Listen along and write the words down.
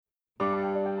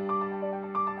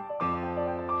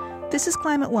This is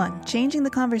Climate One, changing the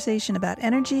conversation about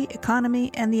energy, economy,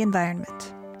 and the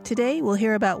environment. Today, we'll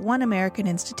hear about one American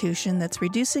institution that's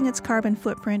reducing its carbon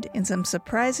footprint in some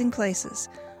surprising places: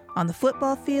 on the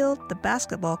football field, the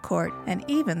basketball court, and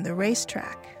even the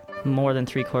racetrack. More than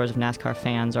 3/4 of NASCAR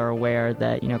fans are aware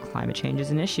that, climate change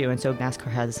is an issue. And so NASCAR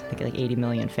has, I think, like 80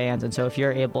 million fans. And so if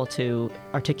you're able to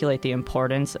articulate the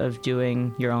importance of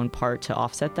doing your own part to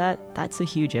offset that, that's a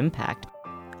huge impact.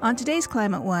 On today's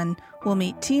Climate One, we'll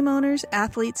meet team owners,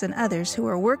 athletes, and others who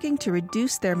are working to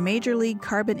reduce their major league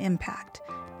carbon impact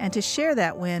and to share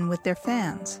that win with their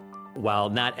fans. While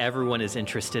not everyone is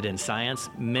interested in science,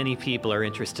 many people are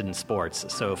interested in sports.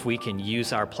 So if we can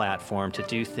use our platform to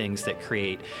do things that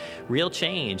create real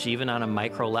change, even on a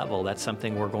micro level, that's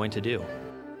something we're going to do.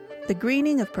 The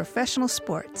greening of professional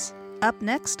sports. Up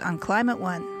next on Climate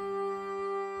One.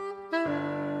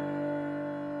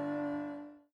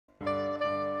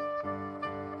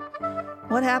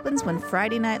 What happens when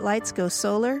Friday night lights go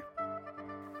solar?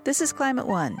 This is Climate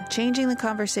One, changing the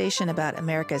conversation about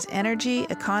America's energy,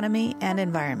 economy, and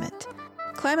environment.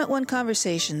 Climate One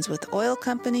conversations with oil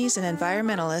companies and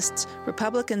environmentalists,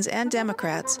 Republicans and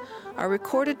Democrats, are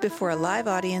recorded before a live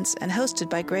audience and hosted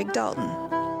by Greg Dalton.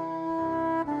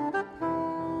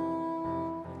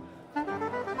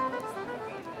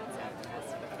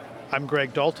 I'm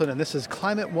Greg Dalton, and this is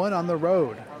Climate One on the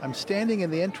Road. I'm standing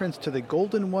in the entrance to the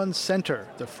Golden One Center,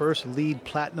 the first LEED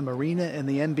Platinum arena in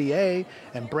the NBA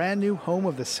and brand new home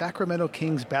of the Sacramento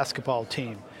Kings basketball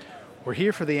team. We're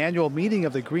here for the annual meeting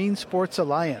of the Green Sports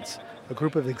Alliance, a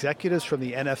group of executives from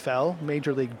the NFL,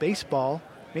 Major League Baseball,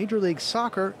 Major League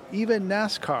Soccer, even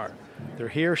NASCAR. They're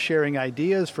here sharing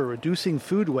ideas for reducing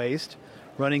food waste,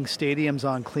 running stadiums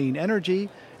on clean energy,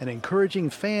 and encouraging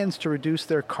fans to reduce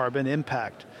their carbon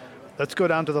impact. Let's go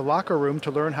down to the locker room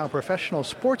to learn how professional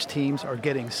sports teams are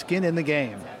getting skin in the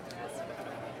game.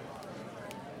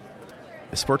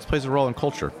 Sports plays a role in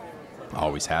culture.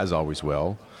 Always has, always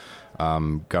will.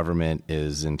 Government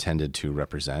is intended to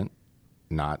represent,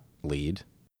 not lead.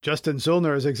 Justin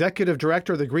Zoellner is Executive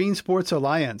Director of the Green Sports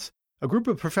Alliance, a group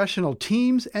of professional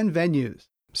teams and venues.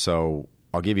 So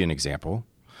I'll give you an example.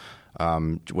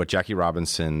 What Jackie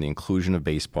Robinson, the inclusion of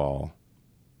baseball,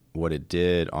 what it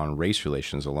did on race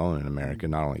relations alone in America,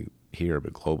 not only here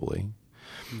but globally,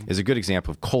 is a good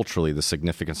example of culturally the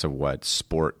significance of what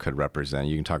sport could represent.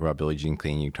 You can talk about Billie Jean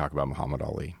King, you can talk about Muhammad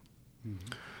Ali.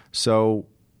 So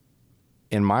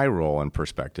in my role and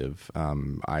perspective,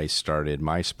 I started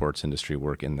my sports industry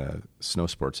work in the snow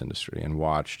sports industry and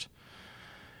watched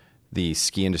the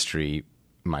ski industry,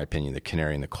 in my opinion, the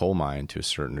canary in the coal mine to a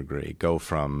certain degree, go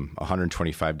from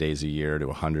 125 days a year to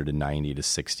 190 to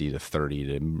 60 to 30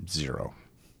 to 0.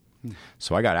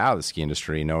 So I got out of the ski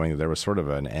industry knowing that there was sort of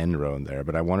an end road there,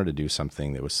 but I wanted to do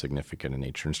something that was significant in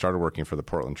nature and started working for the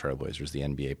Portland Trailblazers, the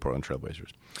NBA Portland Trailblazers.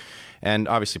 And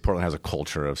obviously Portland has a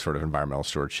culture of sort of environmental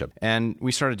stewardship. And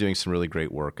we started doing some really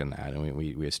great work in that. And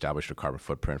we established a carbon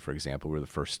footprint, for example. We were the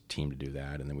first team to do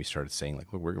that. And then we started saying,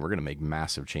 like, look, we're going to make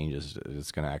massive changes.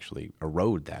 It's going to actually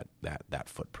erode that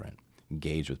footprint,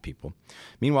 engage with people.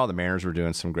 Meanwhile, the Mariners were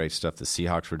doing some great stuff. The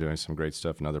Seahawks were doing some great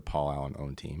stuff. Another Paul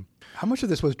Allen-owned team. How much of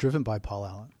this was driven by Paul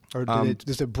Allen? Or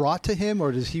is it brought to him,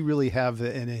 or does he really have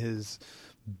it in his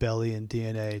belly and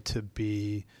DNA to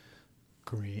be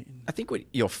green? I think what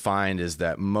you'll find is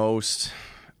that most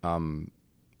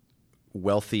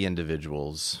wealthy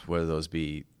individuals, whether those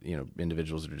be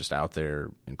individuals that are just out there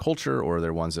in culture or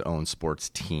they're ones that own sports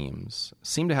teams,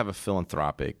 seem to have a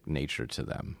philanthropic nature to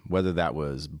them, whether that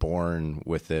was born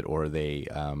with it or they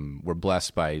were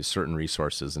blessed by certain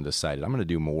resources and decided, I'm going to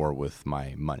do more with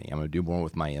my money. I'm going to do more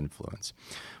with my influence.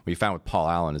 What you found with Paul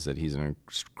Allen is that he's an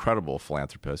incredible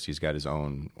philanthropist. He's got his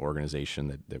own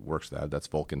organization that works that. That's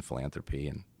Vulcan Philanthropy,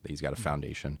 and he's got a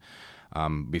foundation.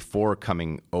 Before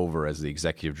coming over as the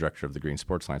executive director of the Green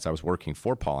Sports Alliance, I was working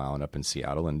for Paul Allen up in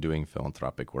Seattle and doing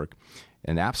philanthropic work.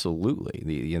 And absolutely,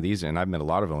 these, and I've met a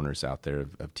lot of owners out there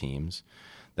of teams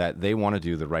that they want to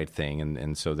do the right thing.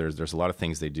 And so there's a lot of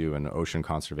things they do in ocean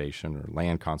conservation or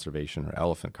land conservation or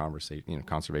elephant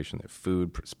conservation,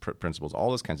 food principles, all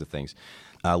those kinds of things.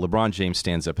 LeBron James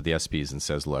stands up at the ESPYs and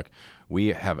says, look, we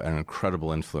have an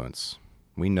incredible influence.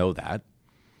 We know that.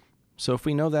 So if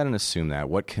we know that and assume that,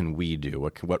 what can we do?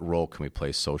 What role can we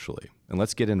play socially? And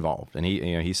let's get involved. And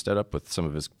he stood up with some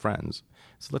of his friends,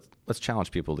 So let's challenge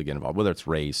people to get involved, whether it's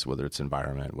race, whether it's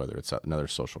environment, whether it's another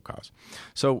social cause.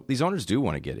 So these owners do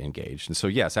want to get engaged. And so,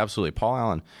 yes, absolutely. Paul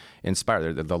Allen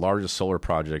Inspire, the largest solar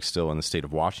project still in the state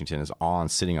of Washington, is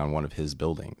sitting on one of his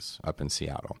buildings up in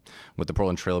Seattle. What the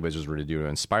Portland Trailblazers were to do to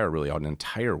inspire really an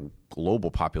entire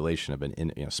global population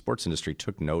of sports industry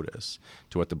took notice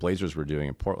to what the Blazers were doing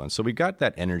in Portland. So we got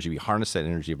that energy. We harnessed that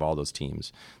energy of all those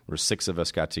teams. Where 6 of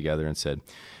us got together and said,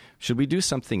 should we do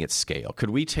something at scale?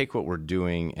 Could we take what we're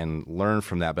doing and learn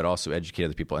from that, but also educate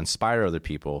other people, inspire other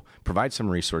people, provide some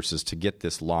resources to get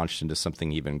this launched into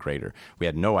something even greater? We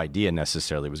had no idea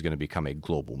necessarily it was going to become a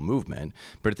global movement,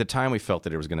 but at the time we felt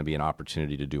that it was going to be an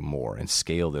opportunity to do more and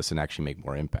scale this and actually make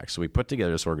more impact. So we put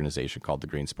together this organization called the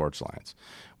Green Sports Alliance.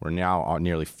 We're now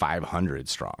nearly 500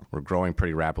 strong. We're growing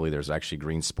pretty rapidly. There's actually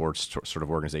green sports sort of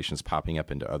organizations popping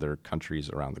up into other countries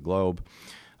around the globe.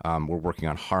 We're working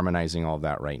on harmonizing all of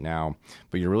that right now.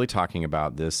 But you're really talking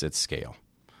about this at scale.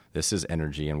 This is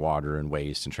energy and water and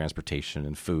waste and transportation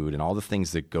and food and all the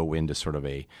things that go into sort of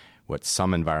what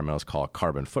some environmentalists call a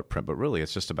carbon footprint. But really,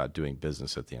 it's just about doing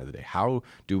business at the end of the day. How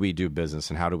do we do business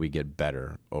and how do we get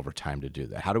better over time to do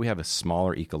that? How do we have a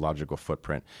smaller ecological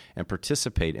footprint and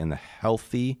participate in the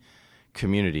healthy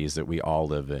communities that we all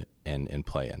live in and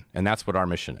play in? And that's what our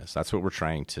mission is. That's what we're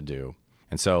trying to do.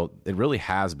 And so it really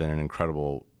has been an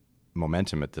incredible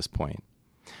momentum at this point,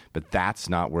 but that's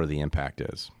not where the impact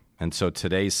is. And so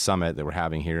today's summit that we're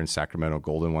having here in Sacramento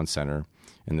Golden One Center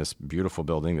in this beautiful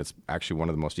building that's actually one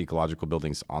of the most ecological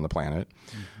buildings on the planet,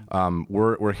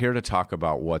 we're here to talk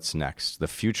about what's next. The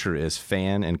future is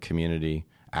fan and community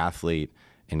athlete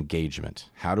engagement.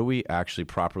 How do we actually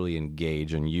properly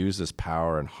engage and use this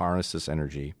power and harness this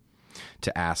energy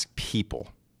to ask people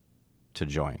to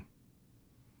join?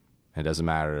 It doesn't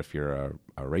matter if you're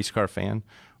a race car fan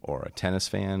or a tennis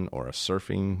fan or a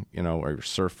surfing, or a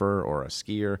surfer or a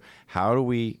skier. How do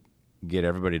we get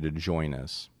everybody to join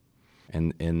us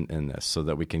in this so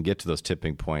that we can get to those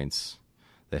tipping points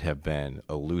that have been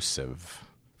elusive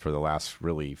for the last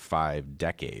really 5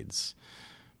 decades?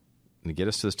 And to get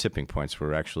us to those tipping points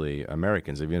where actually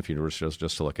Americans, even if you were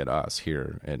just to look at us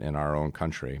here in our own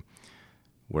country,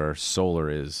 where solar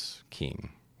is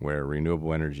king, where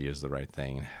renewable energy is the right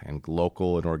thing, and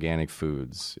local and organic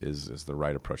foods is the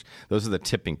right approach. Those are the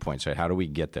tipping points, right? How do we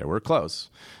get there? We're close,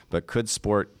 but could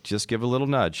sport just give a little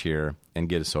nudge here and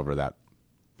get us over that?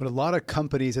 But a lot of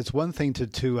companies, it's one thing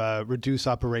to reduce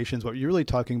operations. What you're really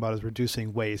talking about is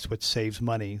reducing waste, which saves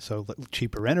money. So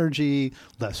cheaper energy,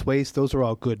 less waste, those are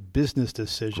all good business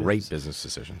decisions. Great business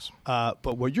decisions.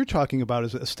 But what you're talking about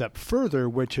is a step further,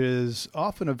 which is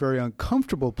often a very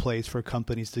uncomfortable place for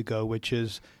companies to go, which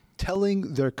is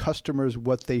telling their customers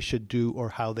what they should do or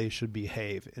how they should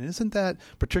behave. And isn't that,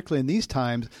 particularly in these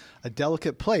times, a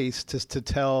delicate place to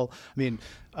tell,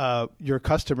 your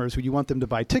customers who you want them to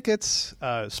buy tickets?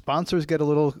 Sponsors get a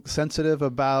little sensitive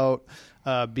about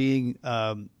being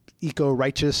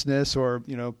eco-righteousness or,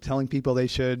 telling people they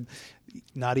should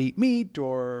not eat meat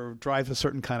or drive a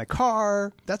certain kind of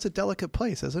car. That's a delicate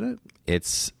place, isn't it?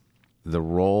 It's the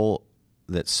role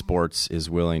that sports is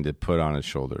willing to put on its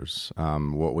shoulders.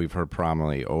 What we've heard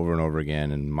prominently over and over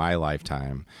again in my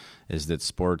lifetime is that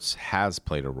sports has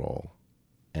played a role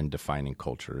in defining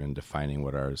culture and defining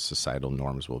what our societal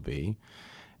norms will be.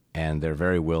 And they're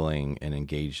very willing and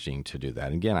engaging to do that.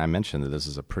 And again, I mentioned that this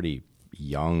is a pretty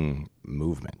young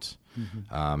movement.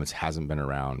 Mm-hmm. It hasn't been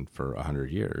around for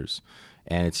 100 years.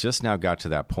 And it's just now got to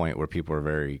that point where people are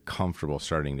very comfortable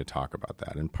starting to talk about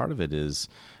that. And part of it is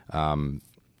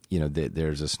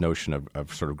there's this notion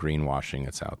of sort of greenwashing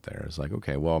that's out there. It's like,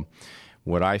 okay, well,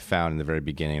 what I found in the very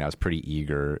beginning, I was pretty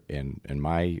eager in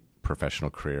my professional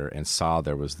career and saw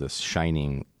there was this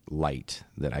shining light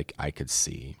that I could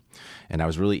see. And I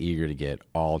was really eager to get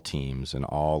all teams and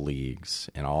all leagues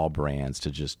and all brands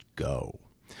to just go.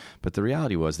 But the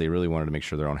reality was they really wanted to make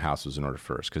sure their own house was in order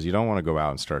first, because you don't want to go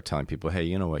out and start telling people, hey,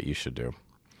 you know what you should do?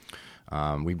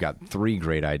 We've got 3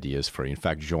 great ideas for you. In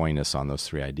fact, join us on those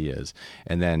 3 ideas.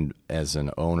 And then as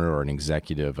an owner or an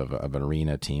executive of an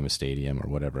arena, team, a stadium, or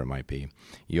whatever it might be,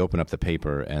 you open up the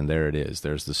paper and there it is.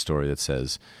 There's the story that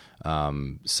says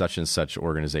such and such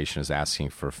organization is asking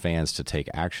for fans to take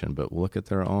action, but look at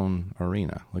their own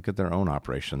arena. Look at their own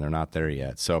operation. They're not there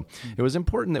yet. So it was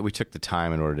important that we took the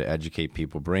time in order to educate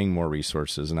people, bring more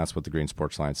resources, and that's what the Green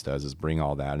Sports Alliance does, is bring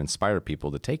all that, inspire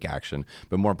people to take action,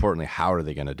 but more importantly, how are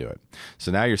they going to do it?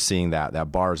 So now you're seeing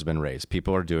that bar has been raised.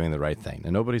 People are doing the right thing,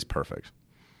 and nobody's perfect.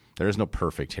 There is no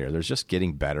perfect here. There's just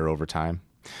getting better over time.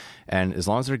 And as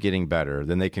long as they're getting better,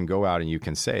 then they can go out and you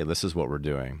can say, this is what we're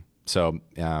doing. So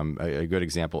a good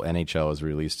example, NHL has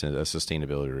released a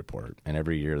sustainability report, and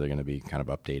every year they're going to be kind of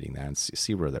updating that and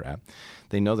see where they're at.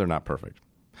 They know they're not perfect.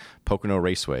 Pocono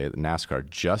Raceway, NASCAR,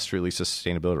 just released a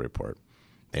sustainability report.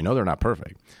 They know they're not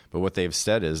perfect, but what they've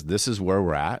said is this is where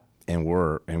we're at, and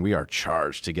we are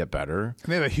charged to get better.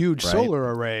 And they have a huge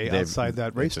solar array outside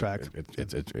that racetrack.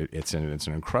 It's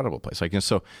an incredible place.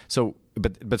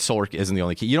 But solar isn't the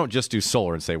only key. You don't just do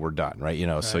solar and say we're done, right?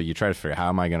 Right. So you try to figure out, how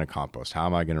am I going to compost? How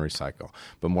am I going to recycle?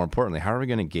 But more importantly, how are we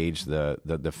going to engage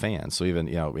the fans? So even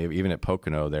at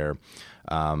Pocono there,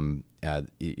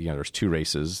 there's 2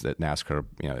 races that NASCAR,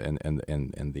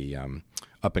 and the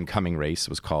up and coming race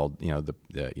was called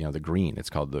the green. It's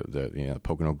called the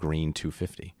Pocono Green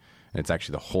 250. And it's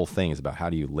actually, the whole thing is about how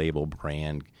do you label,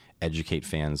 brand, educate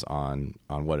fans on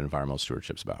what environmental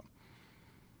stewardship's about.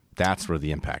 That's where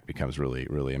the impact becomes really,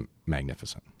 really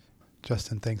magnificent.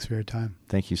 Justin, thanks for your time.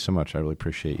 Thank you so much. I really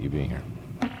appreciate you being here.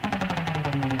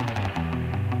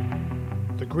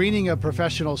 The greening of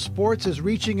professional sports is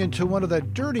reaching into one of the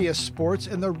dirtiest sports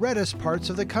in the reddest parts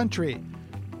of the country.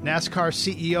 NASCAR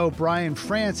CEO Brian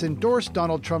France endorsed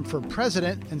Donald Trump for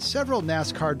president, and several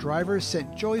NASCAR drivers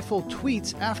sent joyful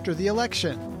tweets after the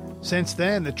election. Since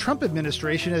then, the Trump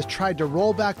administration has tried to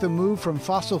roll back the move from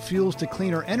fossil fuels to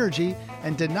cleaner energy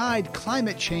and denied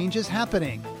climate change is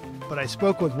happening. But I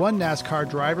spoke with one NASCAR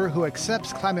driver who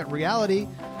accepts climate reality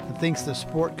and thinks the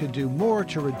sport could do more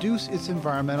to reduce its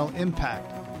environmental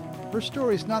impact. Her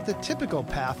story is not the typical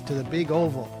path to the big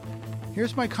oval.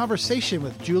 Here's my conversation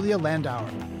with Julia Landauer.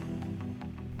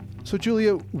 So,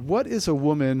 Julia, what is a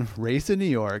woman raised in New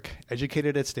York,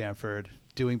 educated at Stanford,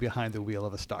 doing behind the wheel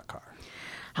of a stock car?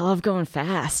 I love going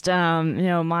fast.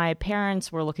 My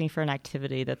parents were looking for an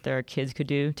activity that their kids could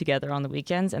do together on the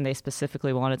weekends, and they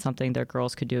specifically wanted something their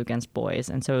girls could do against boys.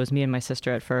 And so it was me and my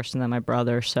sister at first, and then my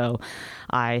brother. So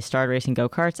I started racing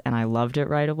go-karts, and I loved it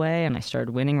right away, and I started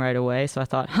winning right away. So I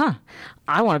thought,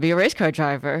 I want to be a race car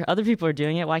driver. Other people are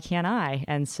doing it. Why can't I?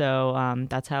 And so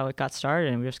that's how it got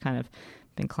started, and we just kind of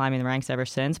been climbing the ranks ever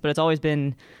since. But it's always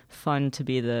been fun to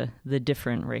be the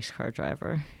different race car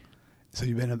driver. So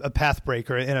you've been a path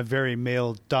breaker in a very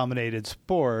male-dominated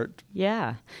sport.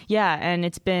 Yeah, and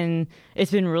it's been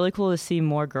really cool to see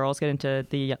more girls get into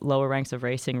the lower ranks of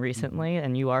racing recently,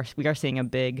 and we are seeing a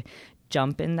big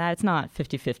jump in that. It's not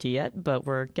 50-50 yet, but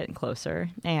we're getting closer.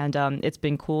 And it's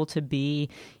been cool to be,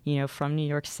 from New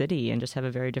York City and just have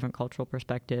a very different cultural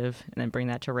perspective and then bring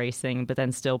that to racing, but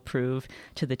then still prove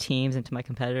to the teams and to my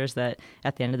competitors that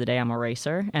at the end of the day, I'm a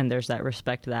racer, and there's that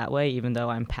respect that way, even though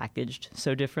I'm packaged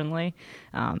so differently.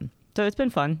 So it's been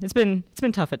fun. It's been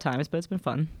tough at times, but it's been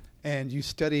fun. And you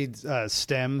studied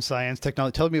STEM, science,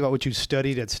 technology. Tell me about what you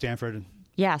studied at Stanford.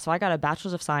 Yeah, so I got a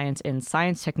bachelor's of science in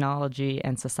science, technology,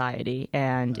 and society,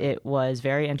 and it was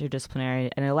very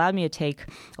interdisciplinary, and it allowed me to take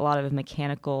a lot of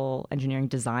mechanical engineering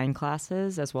design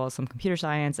classes, as well as some computer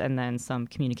science, and then some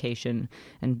communication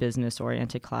and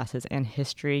business-oriented classes, and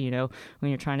history.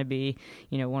 When you're trying to be,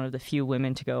 one of the few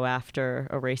women to go after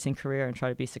a racing career and try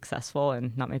to be successful,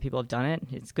 and not many people have done it,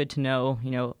 it's good to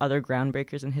know, other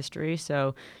groundbreakers in history,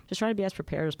 so just trying to be as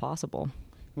prepared as possible.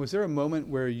 Was there a moment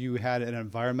where you had an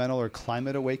environmental or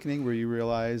climate awakening where you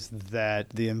realized that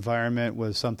the environment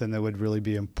was something that would really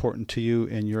be important to you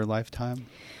in your lifetime?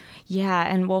 Yeah,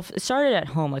 and it started at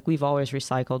home. Like, we've always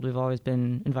recycled. We've always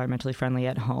been environmentally friendly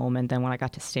at home. And then when I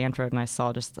got to Stanford and I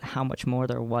saw just how much more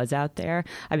there was out there,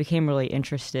 I became really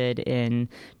interested in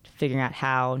figuring out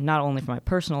how, not only for my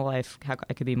personal life, how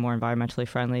I could be more environmentally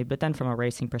friendly, but then from a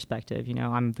racing perspective.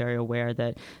 I'm very aware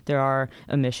that there are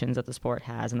emissions that the sport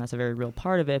has, and that's a very real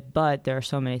part of it. But there are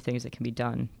so many things that can be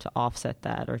done to offset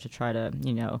that, or to try to,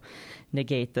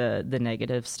 negate the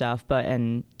negative stuff.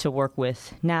 And to work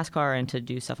with NASCAR and to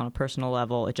do stuff on a personal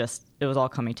level, it was all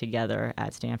coming together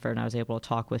at Stanford, and I was able to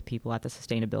talk with people at the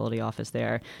sustainability office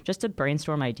there just to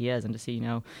brainstorm ideas and to see,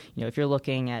 if you're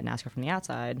looking at NASCAR from the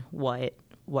outside,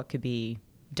 what could be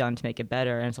done to make it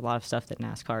better, and it's a lot of stuff that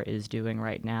NASCAR is doing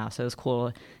right now. So it was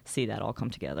cool to see that all come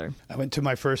together. I went to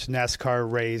my first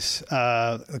NASCAR race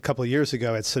a couple of years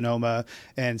ago at Sonoma,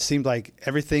 and it seemed like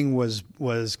everything was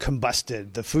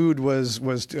combusted. The food was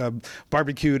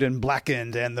barbecued and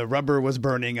blackened, and the rubber was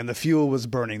burning, and the fuel was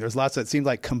burning. There's lots of, it seemed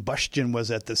like combustion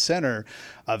was at the center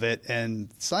of it, and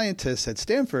scientists at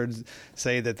Stanford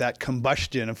say that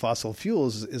combustion of fossil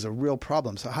fuels is a real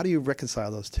problem. So how do you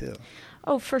reconcile those two?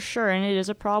 Oh, for sure. And it is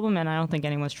a problem. And I don't think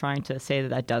anyone's trying to say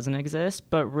that doesn't exist,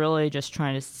 but really just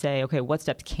trying to say, okay, what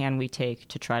steps can we take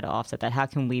to try to offset that? How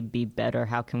can we be better?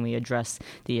 How can we address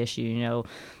the issue?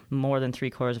 More than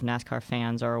 3/4 of NASCAR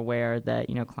fans are aware that,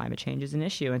 climate change is an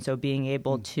issue. And so being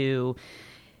able to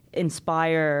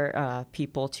inspire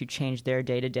people to change their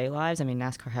day-to-day lives. I mean,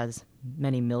 NASCAR has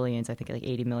many millions, I think like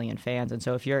 80 million fans. And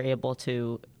so if you're able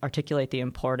to articulate the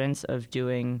importance of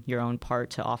doing your own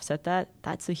part to offset that,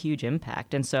 that's a huge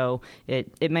impact. And so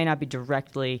it may not be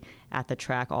directly at the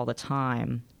track all the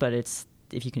time, but it's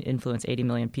if you can influence 80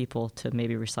 million people to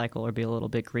maybe recycle or be a little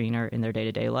bit greener in their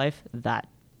day-to-day life, that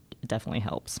definitely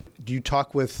helps. Do you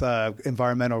talk with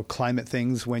environmental climate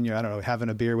things when you're, I don't know, having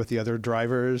a beer with the other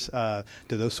drivers?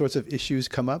 Do those sorts of issues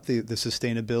come up, the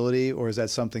sustainability, or is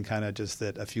that something kind of just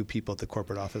that a few people at the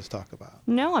corporate office talk about?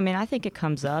 No, I mean, I think it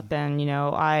comes up. And,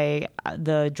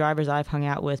 the drivers I've hung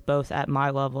out with, both at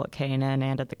my level at K&N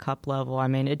and at the Cup level, I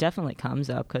mean, it definitely comes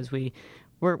up because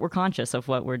we're conscious of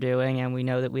what we're doing, and we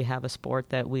know that we have a sport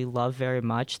that we love very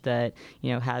much that,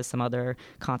 has some other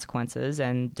consequences.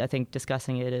 And I think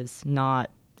discussing it it's not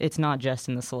just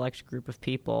in the select group of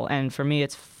people. And for me,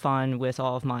 it's fun with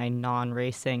all of my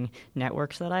non-racing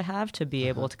networks that I have to be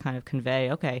able to kind of convey,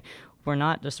 okay, we're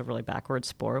not just a really backward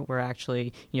sport. We're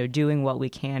actually, doing what we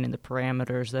can in the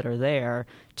parameters that are there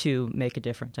to make a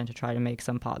difference and to try to make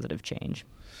some positive change.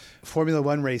 Formula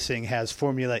One racing has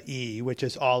Formula E, which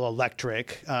is all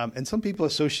electric. And some people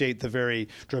associate the very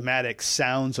dramatic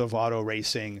sounds of auto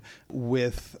racing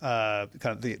with kind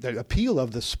of the appeal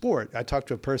of the sport. I talked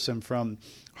to a person from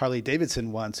Harley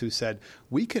Davidson once who said,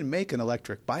 we can make an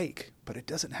electric bike, but it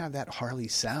doesn't have that Harley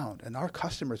sound. And our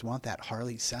customers want that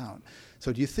Harley sound.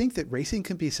 So do you think that racing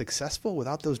can be successful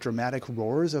without those dramatic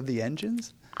roars of the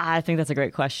engines? I think that's a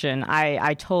great question.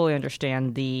 I totally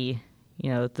understand the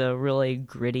really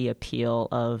gritty appeal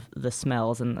of the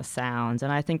smells and the sounds.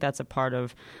 And I think that's a part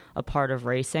of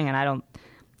racing. And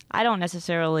I don't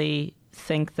necessarily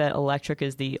think that electric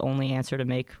is the only answer to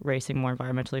make racing more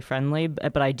environmentally friendly,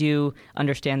 but I do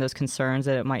understand those concerns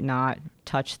that it might not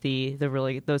touch the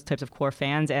really those types of core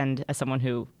fans. And as someone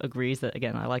who agrees that,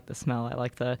 again, I like the smell, I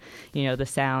like the the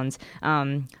sounds,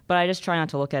 but I just try not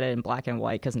to look at it in black and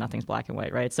white because nothing's black and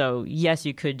white, right? So yes,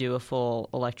 you could do a full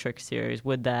electric series.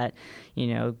 Would that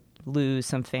lose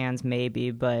some fans?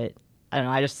 Maybe, but I don't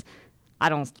know. I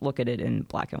don't look at it in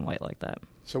black and white like that.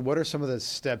 So what are some of the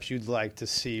steps you'd like to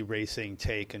see racing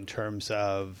take in terms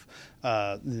of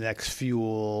the next fuel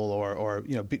or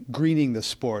greening the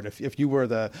sport? If you were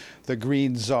the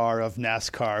green czar of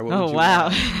NASCAR, what would you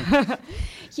want?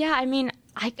 Yeah, I mean,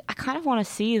 I kind of want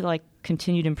to see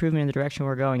continued improvement in the direction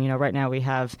we're going. Right now we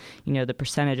have, the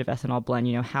percentage of ethanol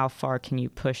blend, how far can you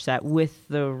push that with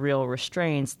the real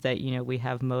restraints that, we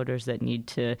have motors that need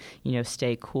to,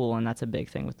 stay cool. And that's a big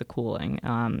thing with the cooling,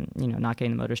 not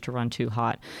getting the motors to run too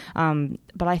hot.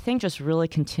 But I think just really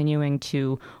continuing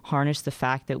to harness the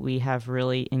fact that we have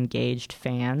really engaged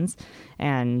fans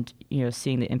and,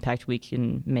 seeing the impact we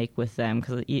can make with them.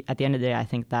 Because at the end of the day, I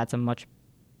think that's a much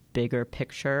bigger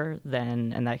picture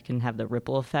and that can have the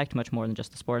ripple effect much more than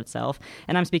just the sport itself.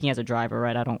 And I'm speaking as a driver,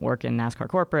 right? I don't work in NASCAR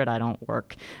corporate. I don't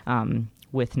work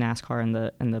with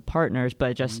NASCAR and the partners,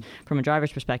 but just from a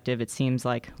driver's perspective, it seems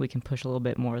like we can push a little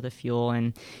bit more of the fuel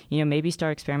and, maybe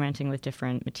start experimenting with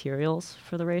different materials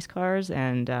for the race cars.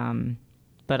 And,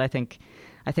 but I think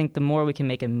the more we can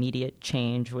make immediate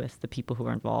change with the people who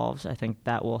are involved, I think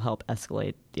that will help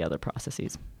escalate the other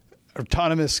processes.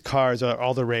 Autonomous cars are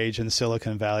all the rage in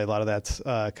Silicon Valley. A lot of that's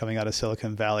coming out of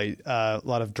Silicon Valley. A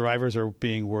lot of drivers are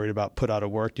being worried about put out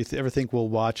of work. Do you ever think we'll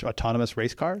watch autonomous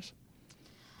race cars?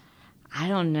 I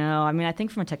don't know. I mean, I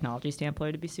think from a technology standpoint,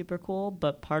 it'd be super cool.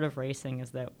 But part of racing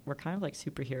is that we're kind of like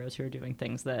superheroes who are doing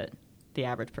things that the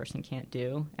average person can't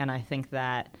do. And I think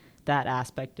that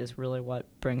aspect is really what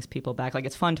brings people back.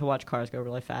 It's fun to watch cars go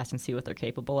really fast and see what they're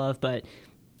capable of. But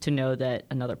to know that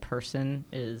another person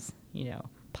is,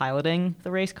 piloting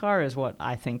the race car is what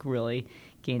I think really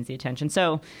gains the attention.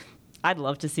 So I'd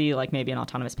love to see maybe an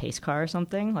autonomous pace car or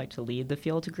something to lead the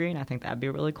field to green. I think that'd be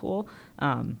really cool.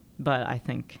 But I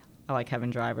think I like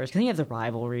having drivers because then you have the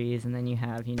rivalries and then you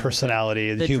have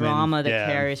personality, the human drama that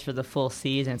carries for the full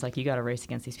season. It's you got to race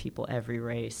against these people every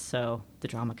race, so the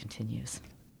drama continues.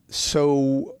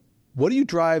 So what do you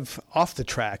drive off the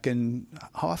track, and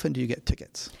how often do you get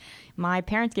tickets? My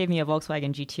parents gave me a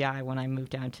Volkswagen GTI when I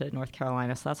moved down to North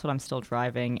Carolina, so that's what I'm still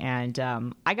driving. And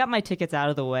I got my tickets out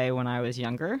of the way when I was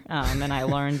younger, and I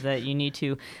learned that you need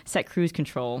to set cruise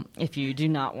control if you do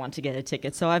not want to get a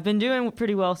ticket. So I've been doing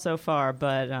pretty well so far,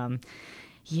 but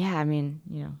yeah, I mean,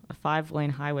 a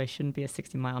 5-lane highway shouldn't be a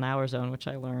 60-mile-an-hour zone, which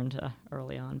I learned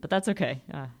early on. But that's okay.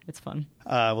 It's fun.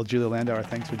 Well, Julia Landauer,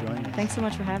 thanks for joining us. Thanks so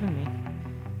much for having me.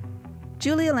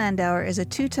 Julia Landauer is a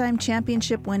 2-time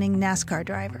championship-winning NASCAR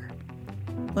driver.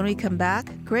 When we come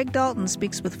back, Greg Dalton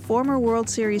speaks with former World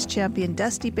Series champion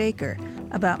Dusty Baker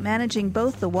about managing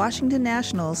both the Washington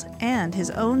Nationals and his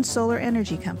own solar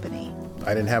energy company.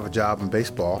 I didn't have a job in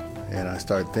baseball, and I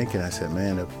started thinking, I said,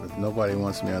 man, if nobody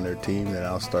wants me on their team, then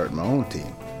I'll start my own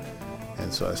team.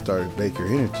 And so I started Baker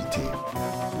Energy Team.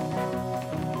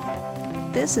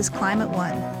 This is Climate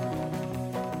One.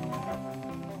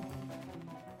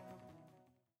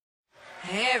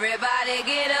 Everybody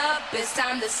get up, it's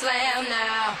time to slam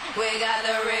now. We got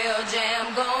the real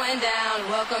jam going down.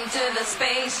 Welcome to the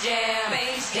Space Jam.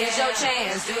 Here's your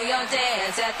chance, do your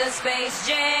dance at the Space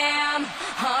Jam.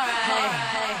 All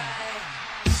right.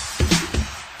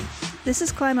 This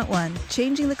is Climate One,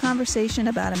 changing the conversation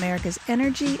about America's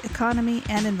energy, economy,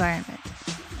 and environment.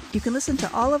 You can listen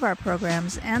to all of our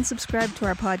programs and subscribe to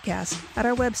our podcast at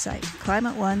our website,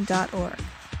 climateone.org.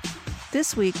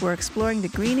 This week, we're exploring the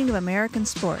greening of American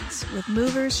sports with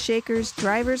movers, shakers,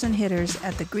 drivers, and hitters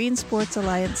at the Green Sports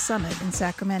Alliance Summit in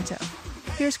Sacramento.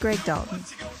 Here's Greg Dalton.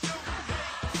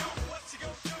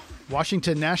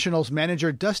 Washington Nationals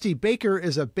manager Dusty Baker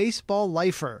is a baseball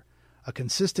lifer. A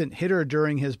consistent hitter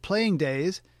during his playing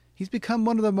days, he's become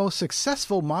one of the most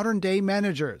successful modern-day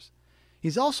managers.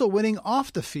 He's also winning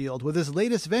off the field with his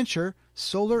latest venture,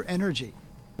 solar energy.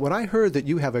 When I heard that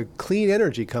you have a clean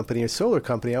energy company, a solar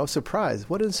company, I was surprised.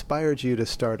 What inspired you to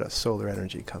start a solar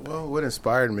energy company? Well, what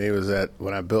inspired me was that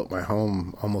when I built my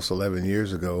home almost 11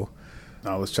 years ago,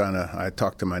 I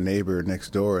talked to my neighbor next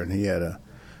door, and he had a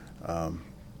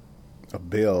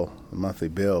monthly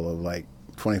bill of like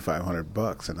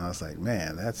 $2,500, and I was like,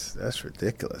 man, that's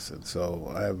ridiculous. And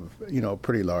so I have, a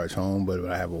pretty large home, but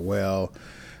I have a well,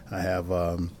 I have,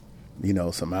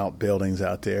 some outbuildings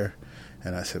out there,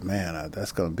 and I said, man,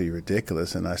 that's going to be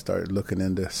ridiculous. And I started looking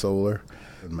into solar,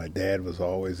 and my dad was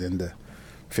always into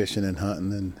fishing and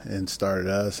hunting, and started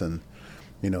us, and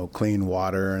clean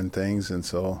water and things. And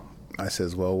so I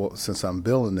says, well, since I'm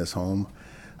building this home,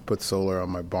 I put solar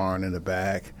on my barn in the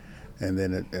back. And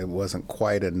then it wasn't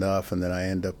quite enough, and then I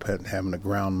ended up having a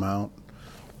ground mount,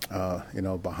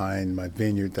 behind my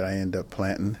vineyard that I ended up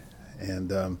planting.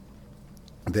 And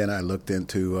then I looked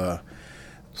into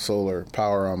solar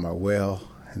power on my well,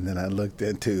 and then I looked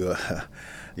into,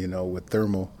 with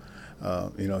thermal,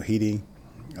 heating,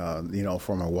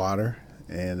 for my water.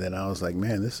 And then I was like,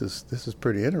 man, this is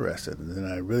pretty interesting. And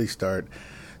then I really start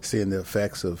seeing the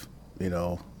effects of,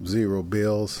 zero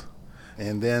bills.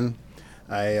 And then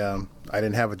I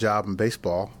didn't have a job in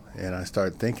baseball, and I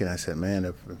started thinking, I said, man,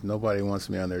 if nobody wants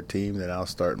me on their team, then I'll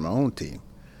start my own team.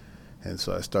 And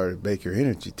so I started Baker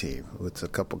Energy Team with a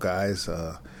couple guys,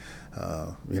 that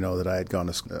I had gone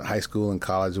to high school and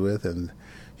college with, and,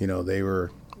 they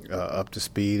were up to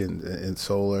speed in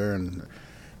solar,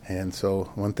 and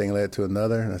so one thing led to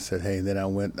another, and I said, hey, and then I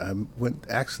went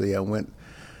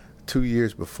 2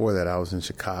 years before that, I was in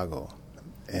Chicago,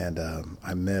 and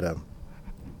I met a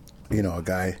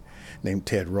guy named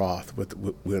Ted Roth with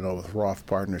Roth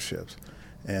Partnerships,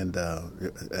 and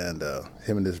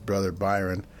him and his brother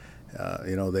Byron,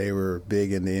 they were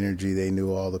big in the energy. They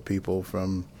knew all the people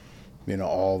from,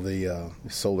 all the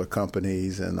solar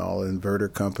companies and all the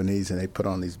inverter companies, and they put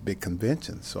on these big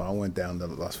conventions. So I went down to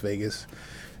Las Vegas,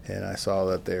 and I saw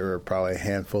that there were probably a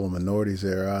handful of minorities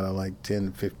there out of like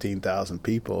 10,000, 15,000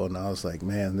 people, and I was like,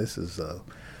 man, this is a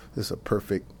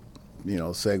perfect,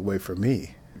 segue for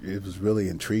me. It was really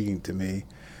intriguing to me,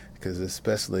 because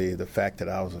especially the fact that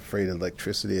I was afraid of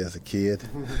electricity as a kid,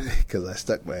 because I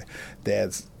stuck my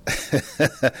dad's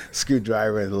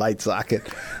screwdriver in the light socket,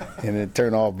 and it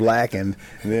turned all black, and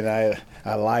then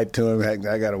I lied to him.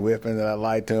 I got a whipping, and I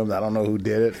lied to him. I don't know who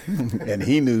did it, and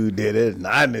he knew who did it, and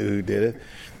I knew who did it.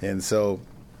 And so,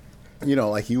 you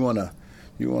want to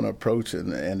approach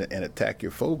and attack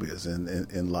your phobias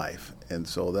in life. And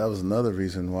so that was another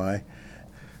reason why.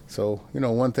 So,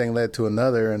 one thing led to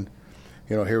another, and,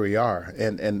 here we are.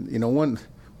 And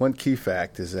one key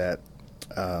fact is that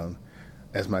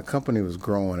as my company was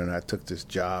growing and I took this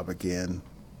job again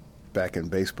back in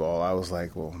baseball, I was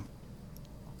like, well,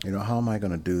 how am I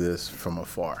going to do this from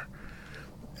afar?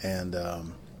 And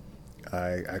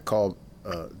I called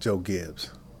Joe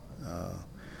Gibbs,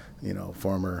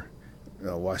 former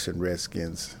Washington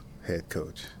Redskins head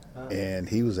coach. And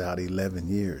he was out 11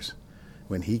 years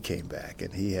when he came back,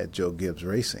 and he had Joe Gibbs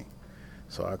Racing.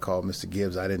 So I called Mr.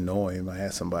 Gibbs. I didn't know him. I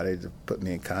asked somebody to put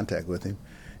me in contact with him,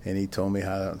 and he told me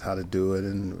how to do it,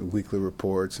 and weekly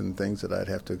reports and things that I'd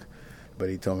have to. But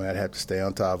he told me I'd have to stay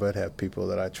on top of it, have people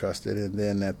that I trusted, and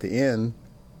then at the end,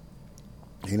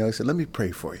 he said, "Let me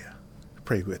pray for you,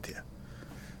 pray with you."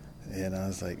 And I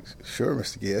was like, "Sure,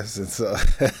 Mr. Gibbs." And so,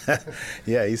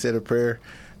 yeah, he said a prayer,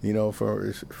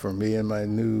 for me and my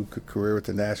new career with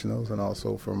the Nationals, and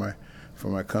also for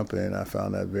my company, and I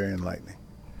found that very enlightening.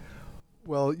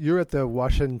 Well, you're at the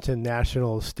Washington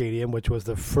National Stadium, which was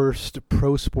the first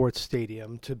pro sports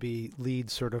stadium to be LEED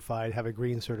certified, have a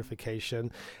green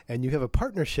certification, and you have a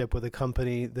partnership with a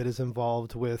company that is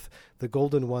involved with the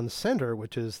Golden One Center,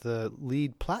 which is the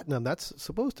LEED Platinum. That's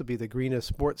supposed to be the greenest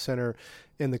sports center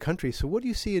in the country. So what do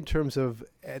you see in terms of,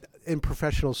 in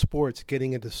professional sports,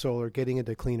 getting into solar, getting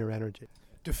into cleaner energy?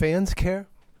 Do fans care?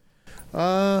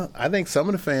 I think some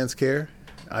of the fans care.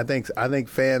 I think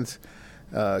fans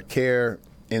care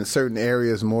in certain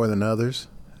areas more than others,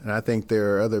 and I think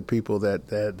there are other people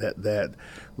that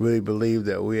really believe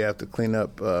that we have to clean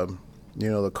up,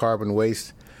 the carbon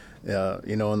waste,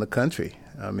 in the country.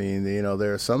 I mean,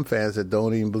 there are some fans that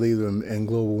don't even believe in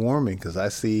global warming, because I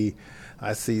see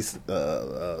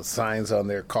signs on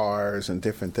their cars and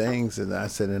different things, and I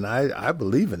said, and I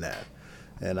believe in that.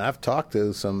 And I've talked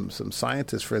to some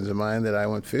scientist friends of mine that I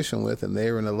went fishing with, and they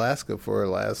were in Alaska for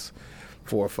the last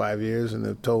 4 or 5 years, and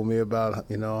they've told me about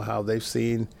how they've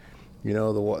seen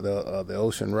the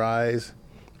ocean rise,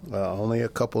 only a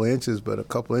couple inches, but a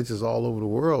couple inches all over the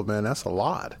world. Man, that's a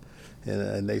lot.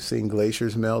 And they've seen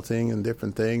glaciers melting and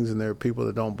different things, and there are people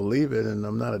that don't believe it. And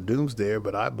I'm not a doomsdayer,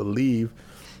 but I believe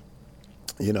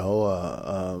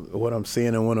what I'm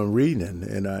seeing and what I'm reading,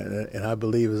 and I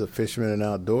believe as a fisherman and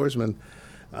outdoorsman,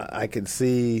 I can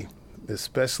see,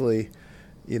 especially,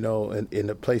 in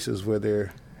the places where there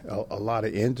are a lot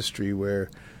of industry where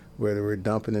we're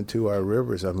dumping into our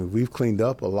rivers. I mean, we've cleaned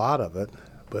up a lot of it,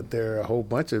 but there are a whole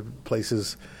bunch of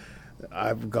places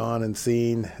I've gone and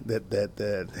seen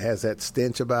that has that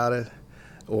stench about it,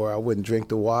 or I wouldn't drink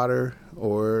the water,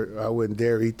 or I wouldn't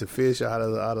dare eat the fish out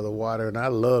of the water, and I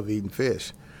love eating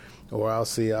fish. Or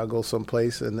I'll go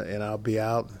someplace and I'll be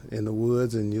out in the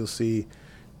woods, and you'll see,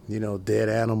 dead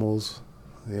animals,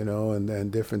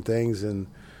 and different things, and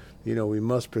we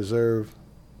must preserve,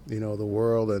 the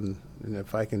world, and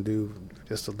if I can do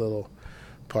just a little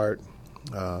part,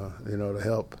 to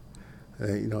help,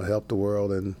 help the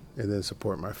world, and then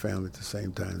support my family at the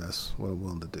same time, that's what I'm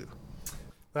willing to do.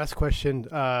 Last question.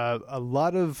 A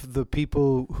lot of the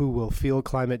people who will feel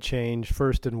climate change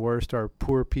first and worst are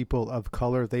poor people of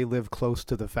color. They live close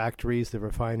to the factories, the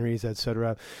refineries, et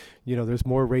cetera. There's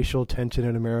more racial tension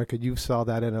in America. You saw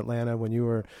that in Atlanta when you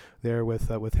were there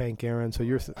with Hank Aaron. So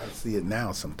I see it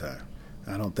now sometimes.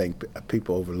 I don't think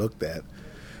people overlook that,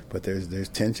 but there's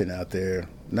tension out there.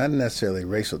 Not necessarily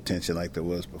racial tension like there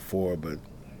was before, but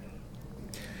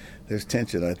there's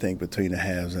tension, I think, between the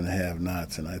haves and the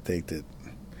have-nots, and I think that.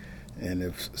 And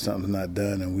if something's not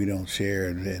done and we don't share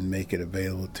and make it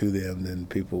available to them, then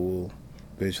people will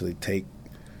eventually take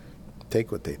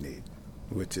what they need,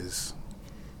 which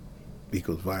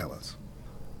equals violence.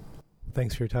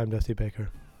 Thanks for your time, Dusty Baker.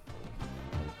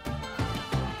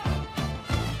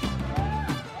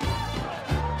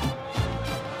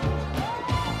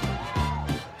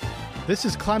 This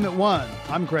is Climate One.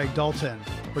 I'm Greg Dalton.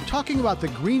 We're talking about the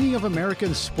greening of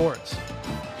American sports.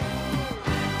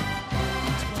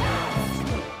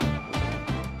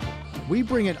 We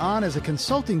bring it on as a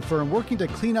consulting firm working to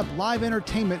clean up live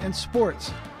entertainment and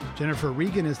sports. Jennifer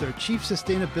Regan is their Chief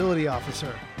Sustainability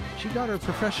Officer. She got her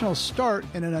professional start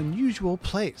in an unusual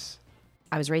place.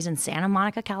 I was raised in Santa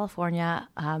Monica, California.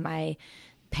 My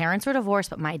parents were divorced,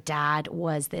 but my dad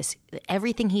was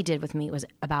everything he did with me was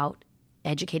about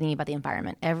educating me about the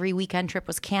environment. Every weekend trip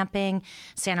was camping.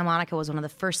 Santa Monica was one of the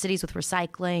first cities with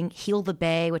recycling. Heal the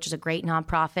Bay, which is a great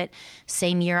nonprofit.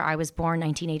 Same year I was born,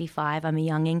 1985. I'm a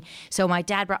younging. So my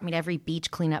dad brought me to every beach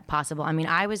cleanup possible. I mean,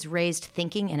 I was raised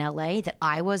thinking in LA that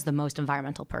I was the most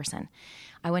environmental person.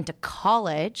 I went to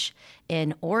college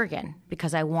in Oregon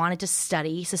because I wanted to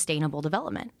study sustainable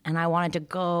development, and I wanted to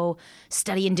go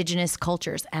study indigenous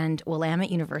cultures. And Willamette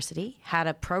University had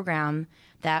a program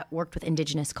that worked with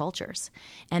indigenous cultures.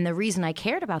 And the reason I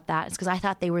cared about that is because I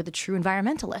thought they were the true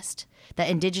environmentalist, that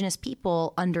indigenous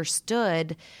people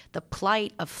understood the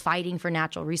plight of fighting for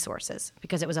natural resources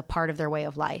because it was a part of their way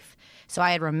of life. So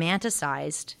I had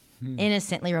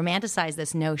innocently romanticized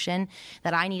this notion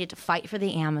that I needed to fight for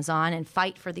the Amazon and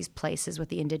fight for these places with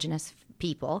the indigenous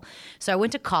people. So I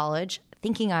went to college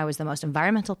thinking I was the most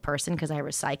environmental person because I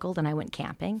recycled and I went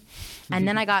camping. And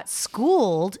then I got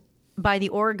schooled by the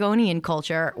Oregonian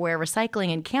culture where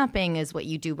recycling and camping is what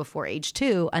you do before age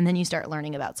 2. And then you start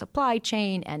learning about supply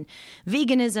chain and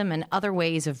veganism and other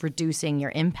ways of reducing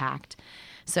your impact.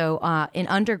 So in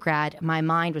undergrad, my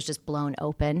mind was just blown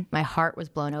open. My heart was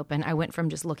blown open. I went from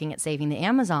just looking at saving the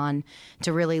Amazon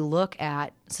to really look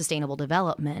at sustainable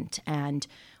development and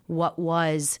what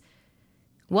was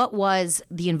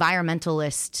the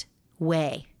environmentalist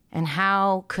way, and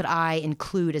how could I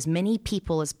include as many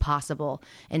people as possible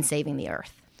in saving the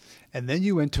earth. And then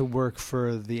you went to work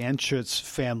for the Anschutz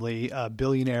family, a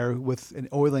billionaire with an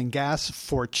oil and gas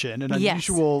fortune, an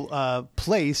unusual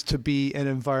place to be an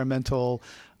environmental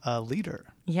leader.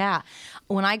 Yeah.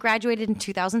 When I graduated in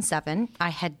 2007, I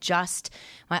had just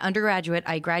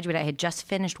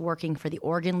finished working for the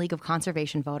Oregon League of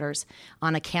Conservation Voters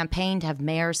on a campaign to have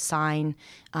mayors sign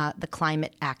the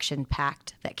Climate Action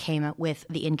Pact that came out with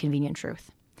the Inconvenient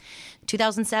Truth.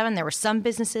 2007, there were some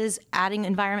businesses adding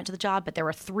environment to the job, but there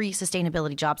were 3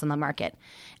 sustainability jobs on the market,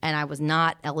 and I was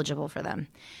not eligible for them.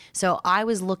 So I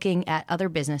was looking at other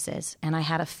businesses, and I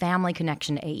had a family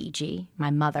connection to AEG,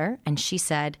 my mother, and she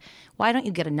said, why don't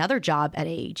you get another job at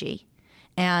AEG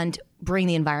and bring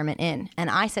the environment in?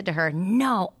 And I said to her,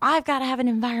 no, I've got to have an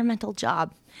environmental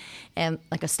job. And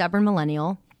like a stubborn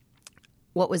millennial,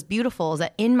 what was beautiful is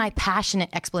that in my passionate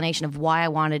explanation of why I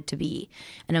wanted to be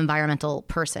an environmental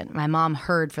person, my mom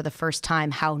heard for the first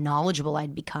time how knowledgeable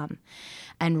I'd become.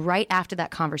 And right after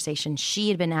that conversation, she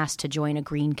had been asked to join a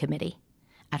green committee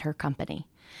at her company.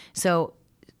 So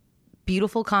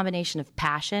beautiful combination of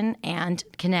passion and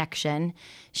connection.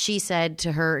 She said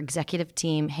to her executive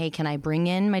team, hey, can I bring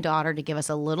in my daughter to give us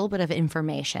a little bit of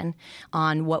information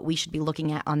on what we should be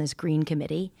looking at on this green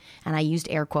committee? And I used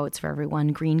air quotes for everyone.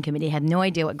 Green committee. Had no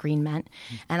idea what green meant.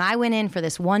 And I went in for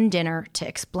this one dinner to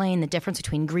explain the difference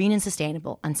between green and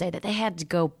sustainable and say that they had to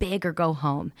go big or go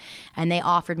home. And they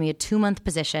offered me a 2-month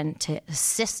position to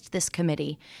assist this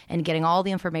committee in getting all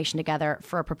the information together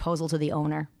for a proposal to the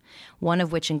owner, one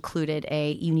of which included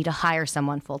you need to hire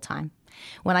someone full-time.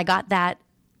 When I got that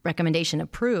recommendation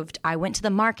approved, I went to the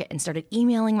market and started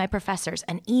emailing my professors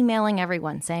and emailing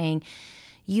everyone saying,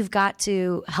 you've got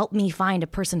to help me find a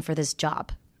person for this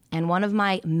job. And one of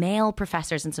my male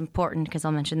professors, and it's important because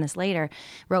I'll mention this later,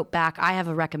 wrote back, I have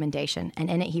a recommendation.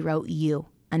 And in it, he wrote you.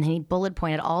 And then he bullet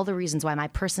pointed all the reasons why my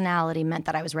personality meant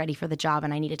that I was ready for the job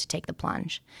and I needed to take the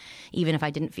plunge, even if I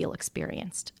didn't feel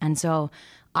experienced. And so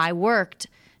I worked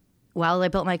while I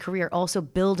built my career, also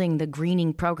building the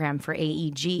greening program for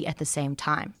AEG at the same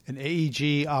time. And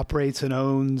AEG operates and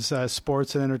owns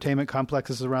sports and entertainment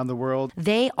complexes around the world.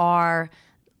 They are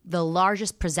the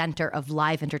largest presenter of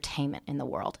live entertainment in the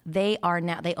world. They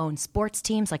own sports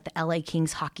teams like the LA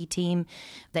Kings hockey team.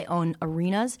 They own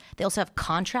arenas. They also have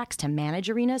contracts to manage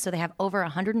arenas. So they have over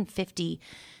 150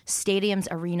 stadiums,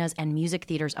 arenas, and music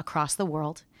theaters across the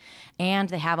world. And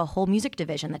they have a whole music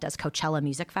division that does Coachella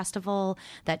Music Festival,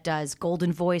 that does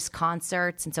Golden Voice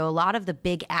concerts. And so a lot of the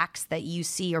big acts that you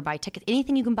see or buy tickets,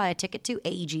 anything you can buy a ticket to,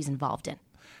 AEG is involved in.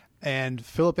 And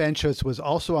Philip Anschutz was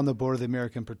also on the board of the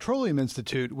American Petroleum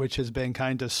Institute, which has been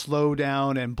kind of slow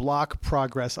down and block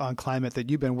progress on climate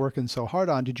that you've been working so hard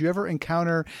on. Did you ever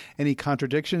encounter any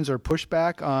contradictions or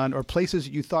pushback on, or places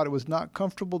you thought it was not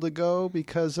comfortable to go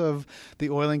because of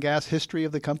the oil and gas history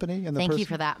of the company? And Thank you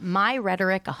for that. My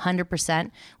rhetoric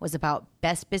 100% was about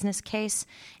best business case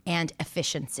and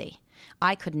efficiency.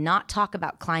 I could not talk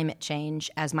about climate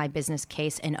change as my business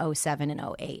case in 2007 and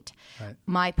 2008. Right.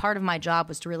 My part of my job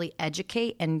was to really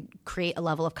educate and create a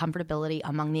level of comfortability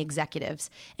among the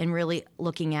executives and really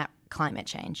looking at climate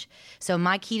change. So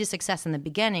my key to success in the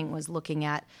beginning was looking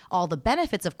at all the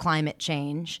benefits of climate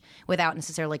change without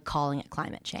necessarily calling it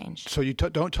climate change. So you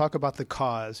don't talk about the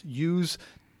cause. Use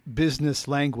business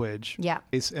language. Yeah.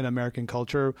 In American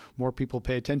culture, more people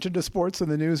pay attention to sports than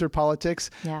the news or politics.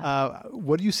 Yeah.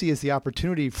 What do you see as the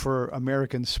opportunity for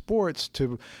American sports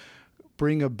to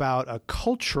bring about a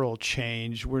cultural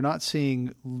change? We're not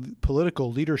seeing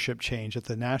political leadership change at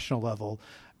the national level.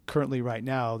 Currently, right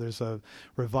now, there's a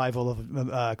revival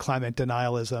of climate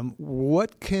denialism.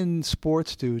 What can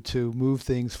sports do to move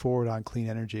things forward on clean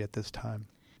energy at this time?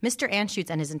 Mr.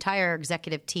 Anschutz and his entire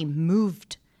executive team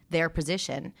moved their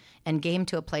position and came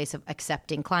to a place of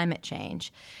accepting climate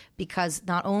change, because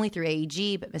not only through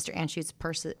AEG, but Mr. Anschutz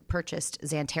purchased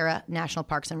Xanterra National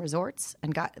Parks and Resorts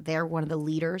and they're one of the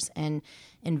leaders in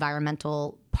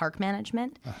environmental park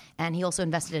management. And he also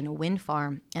invested in a wind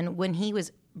farm. And when he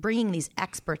was bringing these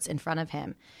experts in front of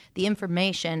him, the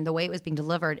information, the way it was being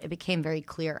delivered, it became very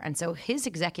clear. And so his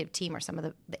executive team, or some of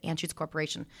the Anschutz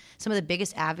Corporation, some of the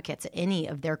biggest advocates at any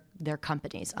of their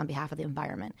companies on behalf of the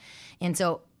environment. And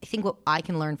so I think what I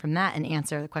can learn from that and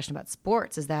answer the question about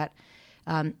sports is that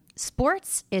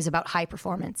sports is about high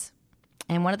performance.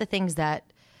 And one of the things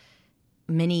that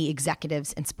many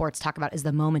executives in sports talk about is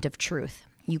the moment of truth.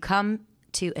 You come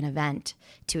to an event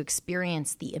to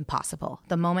experience the impossible,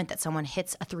 the moment that someone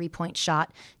hits a 3-point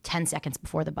shot 10 seconds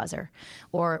before the buzzer,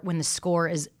 or when the score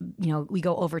is, we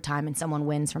go overtime and someone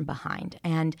wins from behind.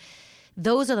 And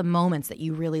those are the moments that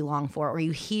you really long for, or you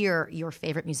hear your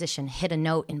favorite musician hit a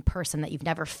note in person that you've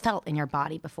never felt in your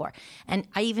body before. And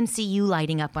I even see you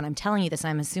lighting up when I'm telling you this,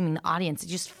 and I'm assuming the audience, you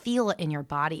just feel it in your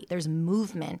body. There's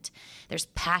movement, there's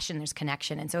passion, there's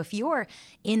connection. And so if you're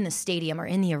in the stadium or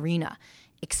in the arena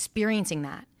experiencing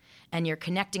that, and you're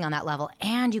connecting on that level,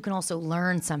 and you can also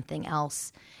learn something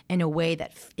else in a way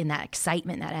that, in that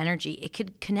excitement, that energy, it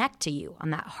could connect to you on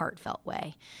that heartfelt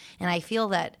way. And I feel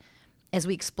that as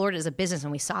we explored it as a business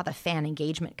and we saw the fan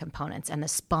engagement components and the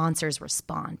sponsors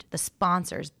respond, the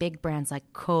sponsors, big brands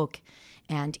like Coke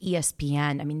and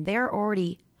ESPN, I mean, they're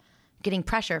already getting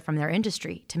pressure from their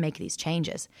industry to make these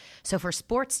changes. So for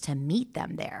sports to meet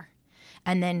them there,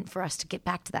 and then for us to get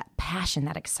back to that passion,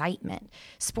 that excitement,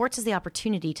 sports is the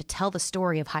opportunity to tell the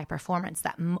story of high performance,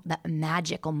 that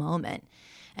magical moment.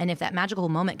 And if that magical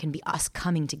moment can be us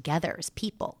coming together as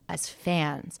people, as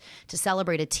fans, to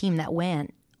celebrate a team that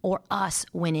win, or us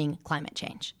winning climate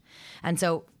change. And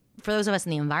so for those of us in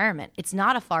the environment, it's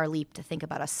not a far leap to think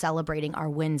about us celebrating our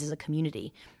wins as a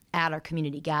community at our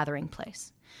community gathering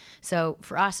place. So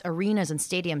for us, arenas and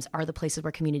stadiums are the places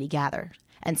where community gathers.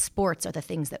 And sports are the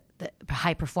things that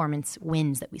high performance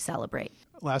wins that we celebrate.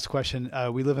 Last question.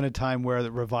 We live in a time where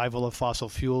the revival of fossil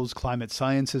fuels, climate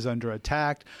science is under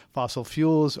attack. Fossil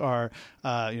fuels are,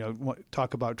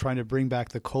 talk about trying to bring back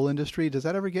the coal industry. Does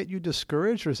that ever get you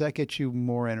discouraged, or does that get you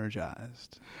more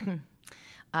energized?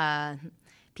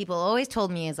 People always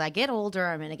told me as I get older,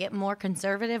 I'm going to get more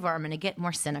conservative or I'm going to get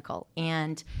more cynical.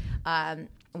 And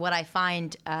what I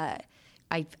find,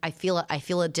 I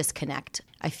feel a disconnect.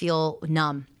 I feel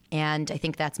numb, and I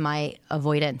think that's my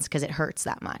avoidance because it hurts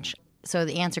that much. So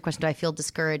the answer question, do I feel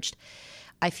discouraged?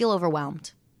 I feel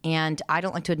overwhelmed, and I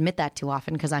don't like to admit that too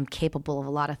often because I'm capable of a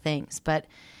lot of things. But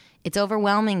it's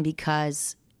overwhelming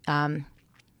because it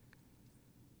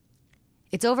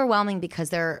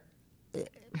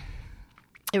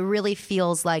really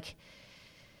feels like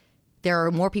there are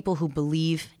more people who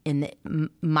believe in the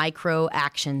micro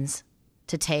actions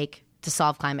to take to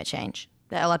solve climate change.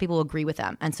 A lot of people agree with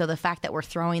them. And so the fact that we're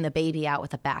throwing the baby out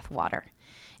with the bathwater,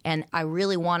 and I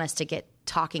really want us to get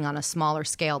talking on a smaller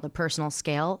scale, the personal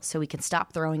scale, so we can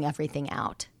stop throwing everything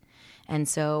out. And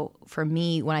so for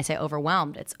me, when I say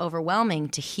overwhelmed, it's overwhelming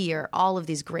to hear all of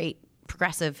these great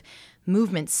progressive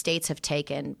movements states have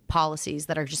taken, policies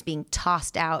that are just being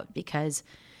tossed out because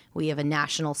we have a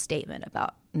national statement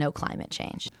about no climate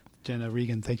change. Jenna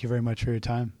Regan, thank you very much for your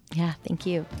time. Yeah, thank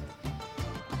you.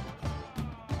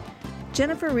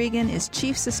 Jennifer Regan is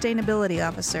Chief Sustainability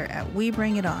Officer at We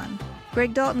Bring It On.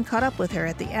 Greg Dalton caught up with her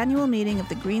at the annual meeting of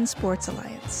the Green Sports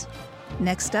Alliance.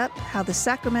 Next up, how the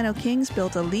Sacramento Kings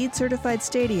built a LEED-certified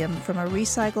stadium from a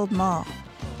recycled mall.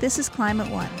 This is Climate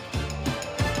One.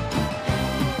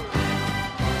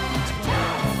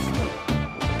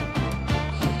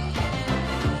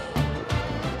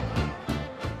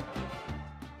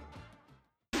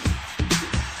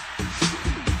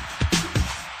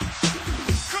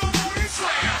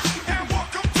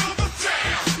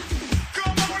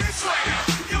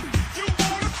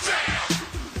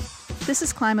 This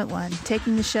is Climate One,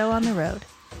 taking the show on the road.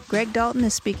 Greg Dalton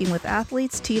is speaking with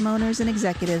athletes, team owners, and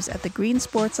executives at the Green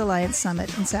Sports Alliance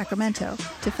Summit in Sacramento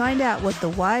to find out what the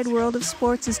wide world of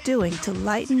sports is doing to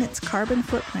lighten its carbon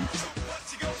footprint.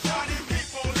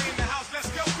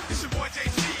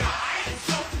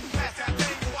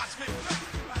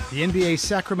 The NBA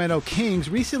Sacramento Kings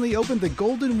recently opened the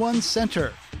Golden One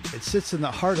Center. It sits in the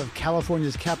heart of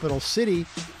California's capital city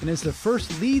and is the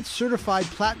first LEED-certified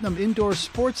platinum indoor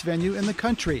sports venue in the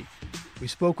country. We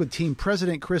spoke with team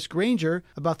president Chris Granger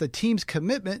about the team's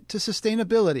commitment to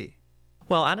sustainability.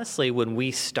 Well, honestly, when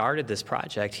we started this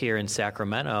project here in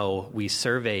Sacramento, we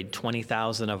surveyed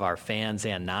 20,000 of our fans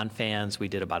and non-fans. We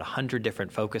did about 100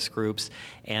 different focus groups.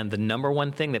 And the number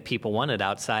one thing that people wanted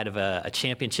outside of a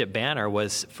championship banner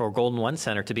was for Golden One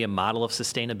Center to be a model of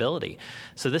sustainability.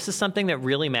 So this is something that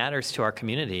really matters to our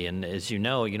community. And as you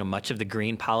know, much of the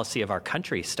green policy of our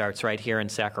country starts right here in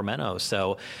Sacramento.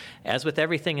 So as with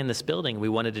everything in this building, we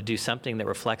wanted to do something that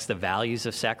reflects the values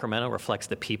of Sacramento, reflects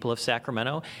the people of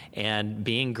Sacramento, and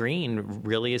being green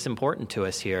really is important to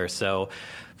us here. So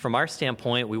from our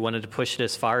standpoint, we wanted to push it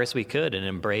as far as we could and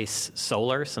embrace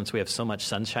solar since we have so much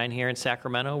sunshine here in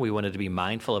Sacramento. We wanted to be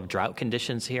mindful of drought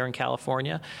conditions here in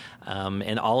California.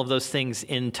 And all of those things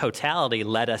in totality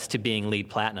led us to being LEED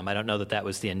Platinum. I don't know that that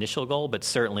was the initial goal, but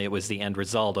certainly it was the end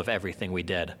result of everything we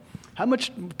did. How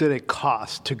much did it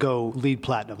cost to go LEED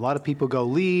Platinum? A lot of people go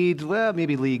LEED, well,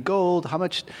 maybe LEED Gold. How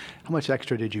much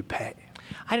extra did you pay?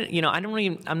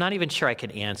 I'm not even sure I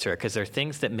could answer it because there are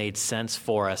things that made sense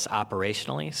for us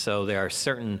operationally. So there are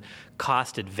certain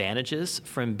cost advantages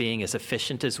from being as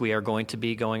efficient as we are going to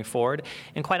be going forward.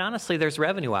 And quite honestly, there's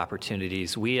revenue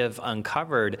opportunities. We have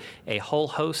uncovered a whole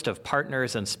host of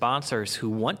partners and sponsors who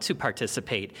want to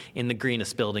participate in the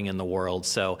greenest building in the world.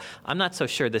 So I'm not so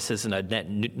sure this isn't a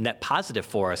net positive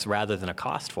for us rather than a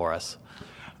cost for us.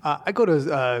 I go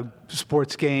to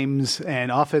sports games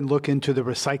and often look into the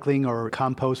recycling or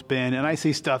compost bin, and I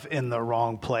see stuff in the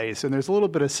wrong place. And there's a little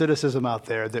bit of cynicism out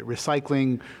there that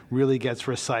recycling really gets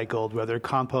recycled, whether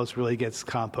compost really gets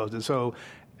composted. So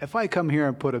if I come here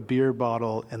and put a beer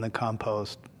bottle in the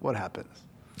compost, what happens?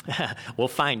 We'll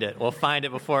find it. We'll find it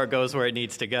before it goes where it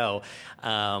needs to go.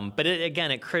 But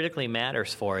it critically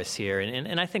matters for us here.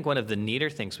 And I think one of the neater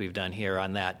things we've done here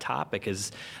on that topic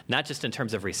is not just in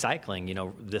terms of recycling. You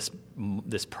know, this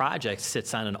project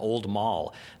sits on an old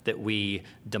mall that we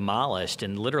demolished,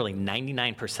 and literally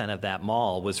 99% of that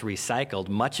mall was recycled,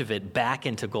 much of it back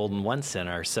into Golden One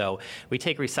Center. So we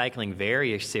take recycling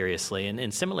very seriously.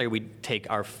 And similarly, we take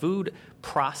our food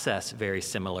process very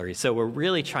similarly. So we're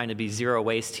really trying to be zero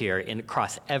waste here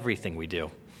across everything we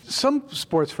do. Some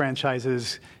sports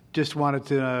franchises just wanted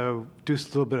to do a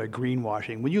little bit of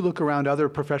greenwashing. When you look around other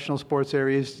professional sports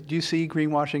areas, do you see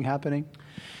greenwashing happening?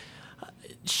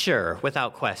 Sure,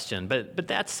 without question. But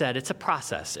that said, it's a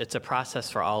process. It's a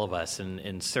process for all of us,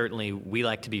 and certainly we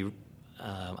like to be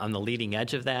on the leading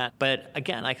edge of that. But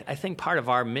again, I think part of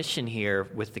our mission here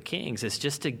with the Kings is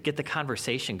just to get the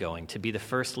conversation going. To be the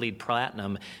first LEED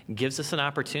Platinum gives us an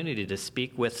opportunity to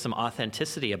speak with some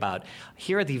authenticity about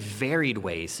here are the varied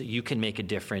ways that you can make a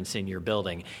difference in your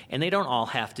building. And they don't all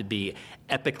have to be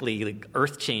epically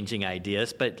earth-changing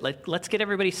ideas, but let's get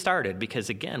everybody started, because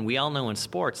again, we all know in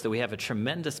sports that we have a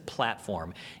tremendous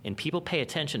platform and people pay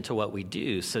attention to what we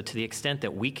do. So to the extent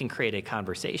that we can create a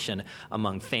conversation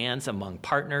among fans, among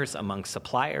partners, among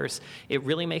suppliers, it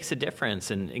really makes a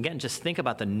difference. And again, just think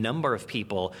about the number of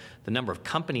people, the number of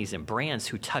companies and brands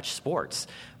who touch sports,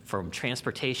 from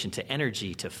transportation to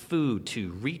energy to food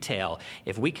to retail.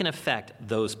 If we can affect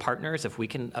those partners, if we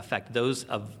can affect those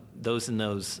in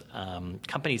those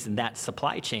companies in that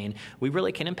supply chain, we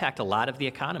really can impact a lot of the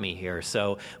economy here.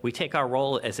 So we take our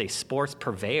role as a sports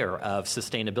purveyor of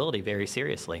sustainability very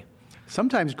seriously.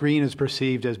 Sometimes green is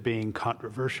perceived as being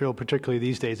controversial, particularly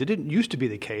these days. It didn't used to be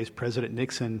the case. President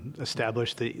Nixon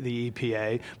established the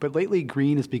EPA, but lately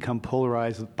green has become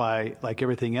polarized by, like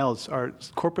everything else. Are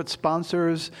corporate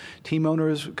sponsors, team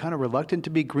owners kind of reluctant to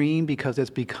be green because it's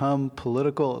become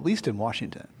political, at least in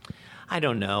Washington? I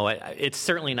don't know. It's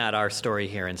certainly not our story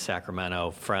here in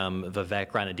Sacramento, from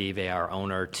Vivek Ranadive, our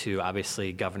owner, to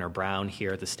obviously Governor Brown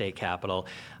here at the state capitol.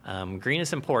 Green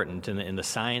is important, and the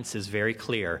science is very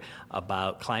clear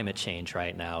about climate change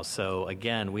right now. So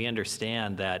again, we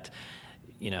understand that,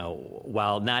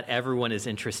 while not everyone is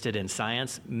interested in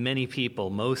science,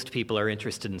 most people are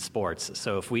interested in sports.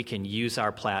 So if we can use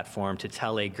our platform to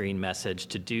tell a green message,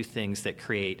 to do things that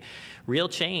create real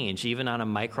change, even on a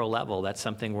micro level, that's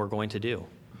something we're going to do.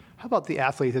 How about the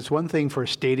athletes? It's one thing for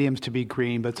stadiums to be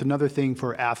green, but it's another thing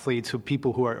for athletes,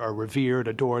 people who are revered,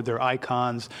 adored, they're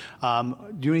icons. Do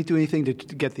you need to do anything to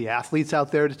get the athletes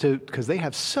out there because they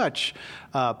have such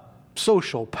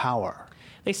social power?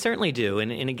 They certainly do.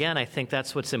 And again, I think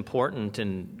that's what's important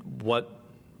and what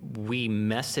we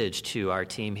message to our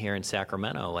team here in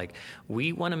Sacramento. Like,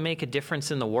 we want to make a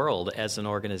difference in the world as an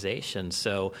organization.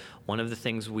 So one of the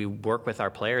things we work with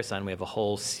our players on, we have a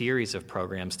whole series of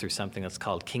programs through something that's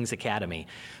called Kings Academy,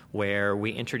 where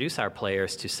we introduce our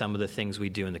players to some of the things we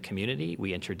do in the community.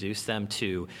 We introduce them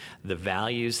to the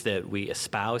values that we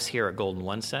espouse here at Golden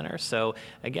One Center. So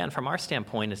again, from our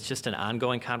standpoint, it's just an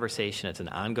ongoing conversation. It's an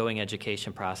ongoing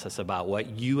education process about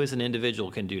what you as an individual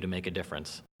can do to make a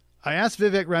difference. I asked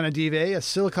Vivek Ranadive, a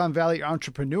Silicon Valley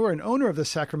entrepreneur and owner of the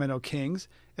Sacramento Kings,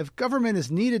 if government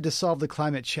is needed to solve the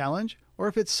climate challenge or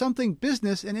if it's something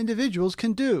business and individuals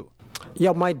can do.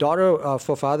 Yeah, my daughter,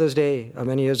 for Father's Day,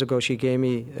 many years ago, she gave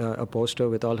me a poster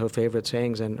with all her favorite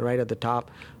sayings, and right at the top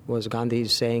was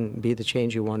Gandhi's saying, "Be the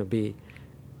change you want to be."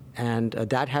 And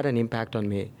that had an impact on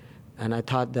me. And I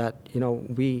thought that,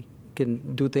 we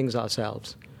can do things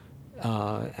ourselves.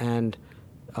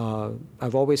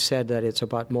 I've always said that it's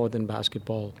about more than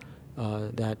basketball,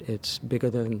 that it's bigger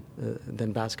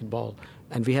than basketball.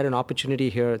 And we had an opportunity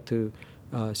here to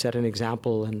set an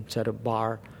example and set a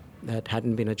bar that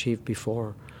hadn't been achieved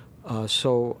before.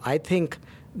 So I think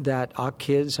that our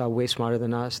kids are way smarter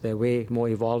than us. They're way more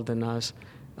evolved than us.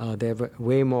 They're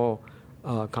way more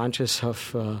conscious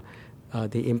of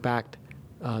the impact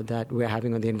that we're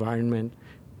having on the environment.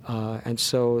 And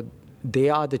so they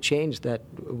are the change that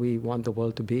we want the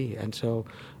world to be. And so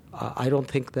I don't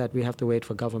think that we have to wait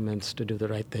for governments to do the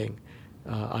right thing.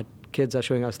 Our kids are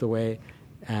showing us the way,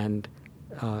 and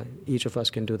each of us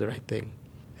can do the right thing.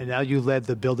 And now you led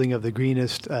the building of the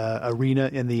greenest arena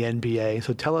in the NBA.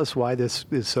 So tell us why this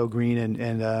is so green,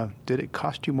 and did it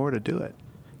cost you more to do it?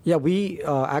 Yeah, we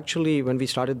actually, when we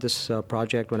started this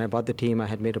project, when I bought the team, I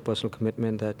had made a personal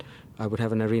commitment that I would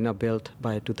have an arena built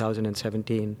by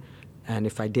 2017. And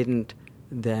if I didn't,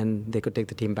 then they could take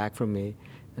the team back from me.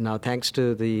 And now, thanks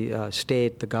to the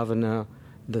state, the governor,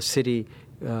 the city,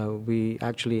 we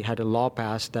actually had a law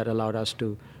passed that allowed us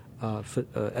to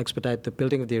expedite the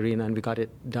building of the arena, and we got it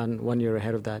done 1 year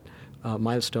ahead of that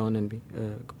milestone, and we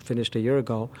finished a year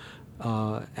ago.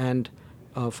 And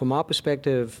from our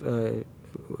perspective,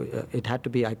 it had to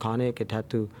be iconic. It had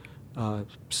to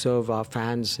serve our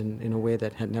fans in a way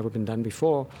that had never been done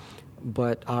before.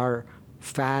 But our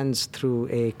fans, through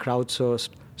a crowdsourced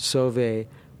survey,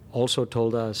 also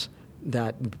told us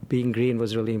that being green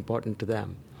was really important to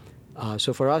them.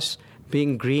 So for us,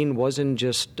 being green wasn't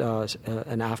just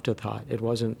an afterthought. It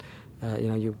wasn't,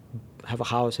 you have a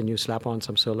house and you slap on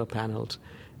some solar panels.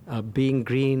 Being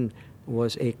green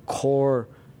was a core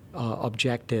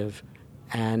objective,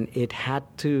 and it had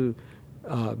to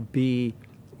be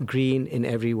green in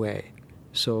every way.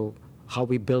 So how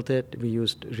we built it, we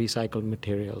used recycled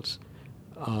materials.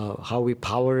 How we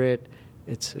power it,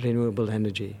 it's renewable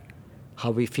energy.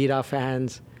 How we feed our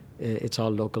fans, it's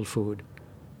all local food.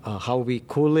 How we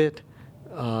cool it,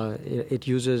 it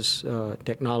uses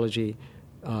technology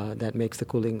that makes the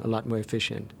cooling a lot more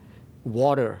efficient.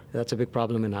 Water, that's a big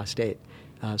problem in our state.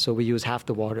 So we use half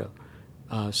the water.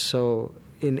 So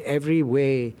in every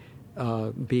way,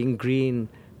 being green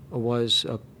was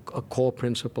a core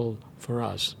principle for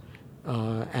us.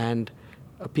 And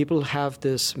people have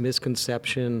this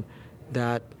misconception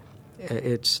that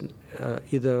it's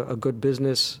either a good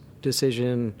business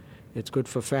decision, it's good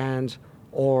for fans,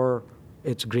 or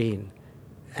it's green.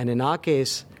 And in our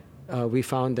case, we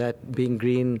found that being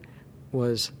green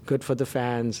was good for the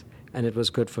fans and it was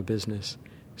good for business.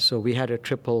 So we had a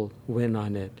triple win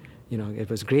on it. It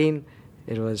was green,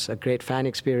 it was a great fan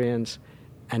experience,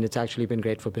 and it's actually been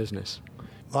great for business.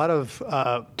 A lot of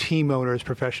team owners,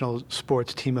 professional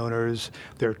sports team owners,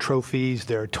 their trophies,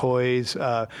 their toys.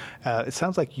 It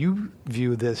sounds like you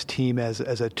view this team as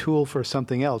a tool for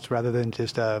something else rather than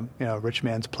just a rich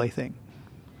man's plaything.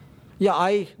 Yeah,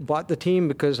 I bought the team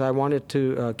because I wanted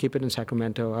to keep it in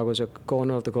Sacramento. I was a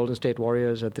co-owner of the Golden State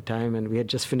Warriors at the time, and we had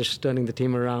just finished turning the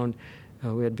team around.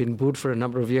 We had been booed for a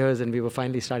number of years, and we were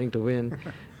finally starting to win.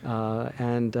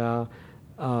 And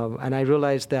I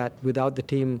realized that without the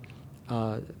team,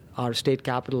 our state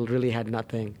capital really had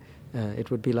nothing. It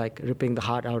would be like ripping the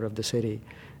heart out of the city.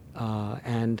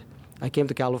 And I came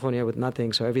to California with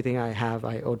nothing, so everything I have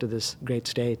I owe to this great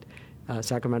state.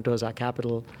 Sacramento is our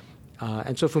capital.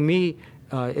 And so for me,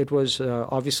 it was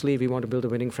obviously we want to build a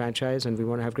winning franchise and we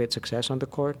want to have great success on the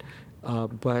court.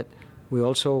 But we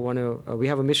also want to, we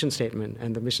have a mission statement.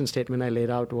 And the mission statement I laid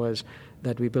out was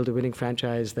that we build a winning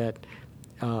franchise that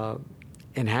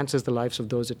enhances the lives of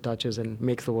those it touches and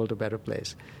makes the world a better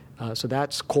place. So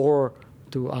that's core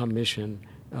to our mission.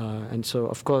 And so,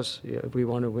 of course, we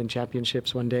want to win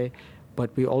championships one day,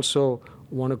 but we also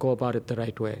want to go about it the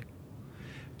right way.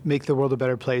 Make the world a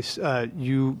better place.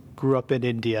 You grew up in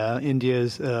India. India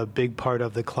is a big part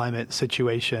of the climate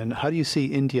situation. How do you see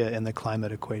India in the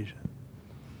climate equation?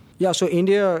 Yeah, so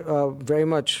India very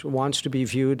much wants to be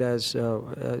viewed as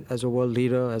a world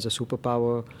leader, as a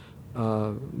superpower.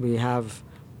 We have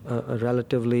a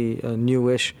relatively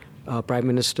newish prime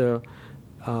minister,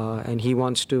 and he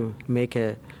wants to make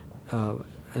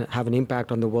have an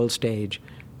impact on the world stage.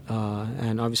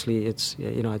 And obviously, it's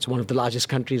one of the largest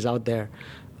countries out there.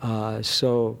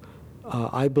 So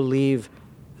I believe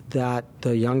that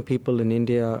the young people in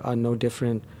India are no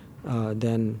different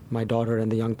than my daughter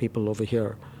and the young people over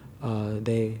here.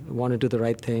 They want to do the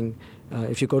right thing.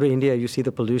 If you go to India, you see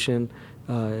the pollution.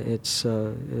 It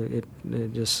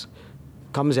just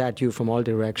comes at you from all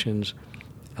directions,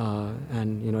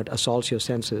 and it assaults your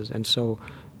senses. And so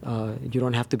you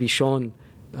don't have to be shown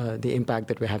the impact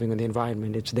that we're having on the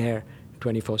environment. It's there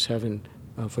 24/7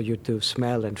 for you to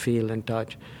smell and feel and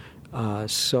touch.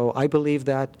 So I believe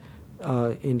that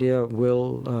India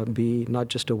will be not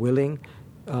just a willing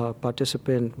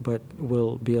participant, but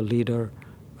will be a leader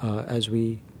as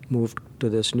we move to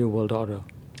this new world order.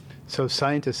 So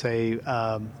scientists say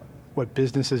what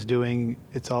business is doing,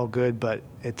 it's all good, but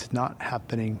it's not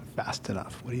happening fast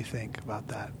enough. What do you think about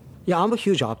that? Yeah, I'm a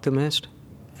huge optimist,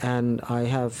 and I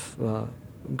have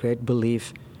great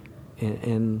belief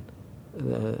in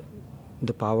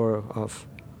the power of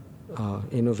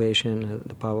innovation,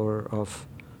 the power of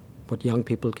what young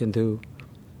people can do.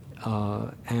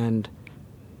 And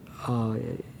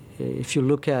if you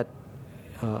look at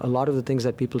a lot of the things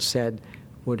that people said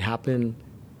would happen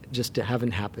just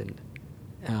haven't happened.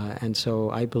 And so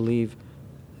I believe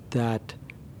that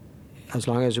as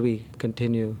long as we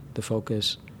continue the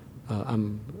focus,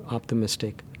 I'm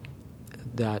optimistic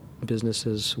that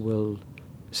businesses will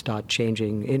start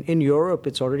changing. In Europe,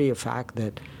 it's already a fact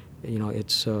that,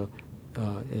 it's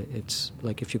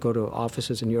like if you go to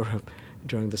offices in Europe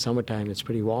during the summertime, it's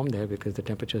pretty warm there because the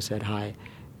temperature is set high.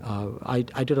 I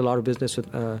did a lot of business with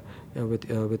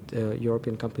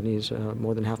European companies.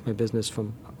 More than half my business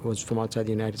was from outside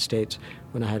the United States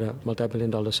when I had a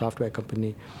multi-billion-dollar software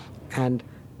company. And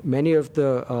many of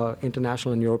the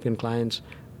international and European clients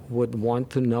would want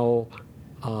to know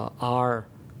our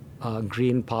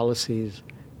green policies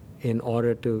in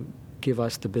order to give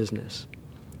us the business.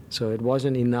 So it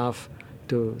wasn't enough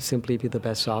to simply be the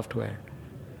best software.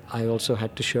 I also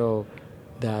had to show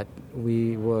that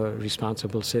we were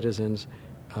responsible citizens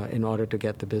in order to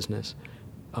get the business.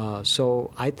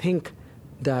 So I think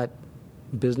that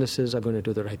businesses are going to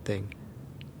do the right thing.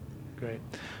 Great.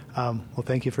 Well,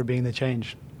 thank you for being the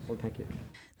change. Well, thank you.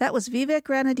 That was Vivek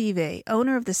Ranadive,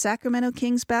 owner of the Sacramento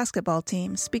Kings basketball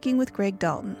team, speaking with Greg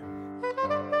Dalton.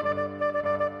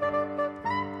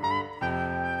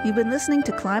 You've been listening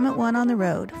to Climate One on the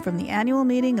Road from the annual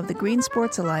meeting of the Green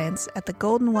Sports Alliance at the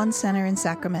Golden One Center in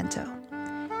Sacramento.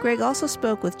 Greg also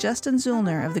spoke with Justin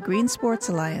Zoellner of the Green Sports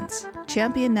Alliance,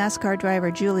 champion NASCAR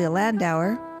driver Julia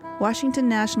Landauer, Washington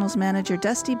Nationals manager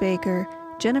Dusty Baker,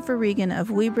 Jennifer Regan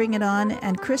of We Bring It On,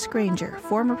 and Chris Granger,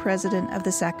 former president of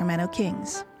the Sacramento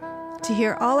Kings. To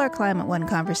hear all our Climate One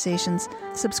conversations,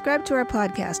 subscribe to our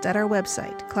podcast at our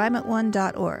website,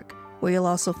 climateone.org, where you'll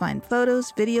also find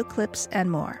photos, video clips,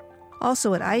 and more.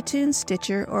 Also at iTunes,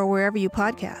 Stitcher, or wherever you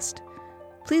podcast.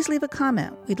 Please leave a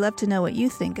comment. We'd love to know what you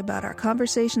think about our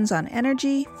conversations on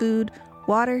energy, food,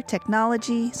 water,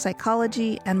 technology,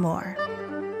 psychology, and more.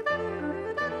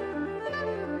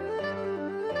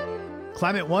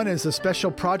 Climate One is a special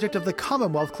project of the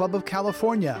Commonwealth Club of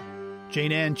California.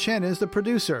 Jane Ann Chen is the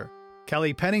producer.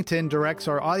 Kelly Pennington directs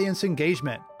our audience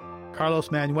engagement. Carlos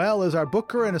Manuel is our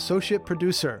booker and associate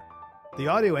producer. The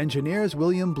audio engineer is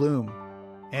William Bloom.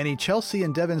 Annie Chelsea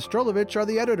and Devin Strolovich are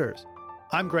the editors.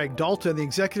 I'm Greg Dalton, the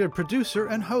executive producer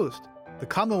and host. The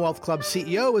Commonwealth Club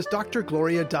CEO is Dr.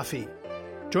 Gloria Duffy.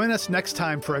 Join us next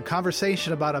time for a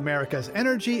conversation about America's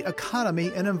energy,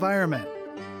 economy, and environment.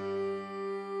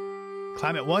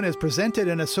 Climate One is presented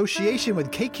in association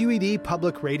with KQED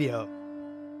Public Radio.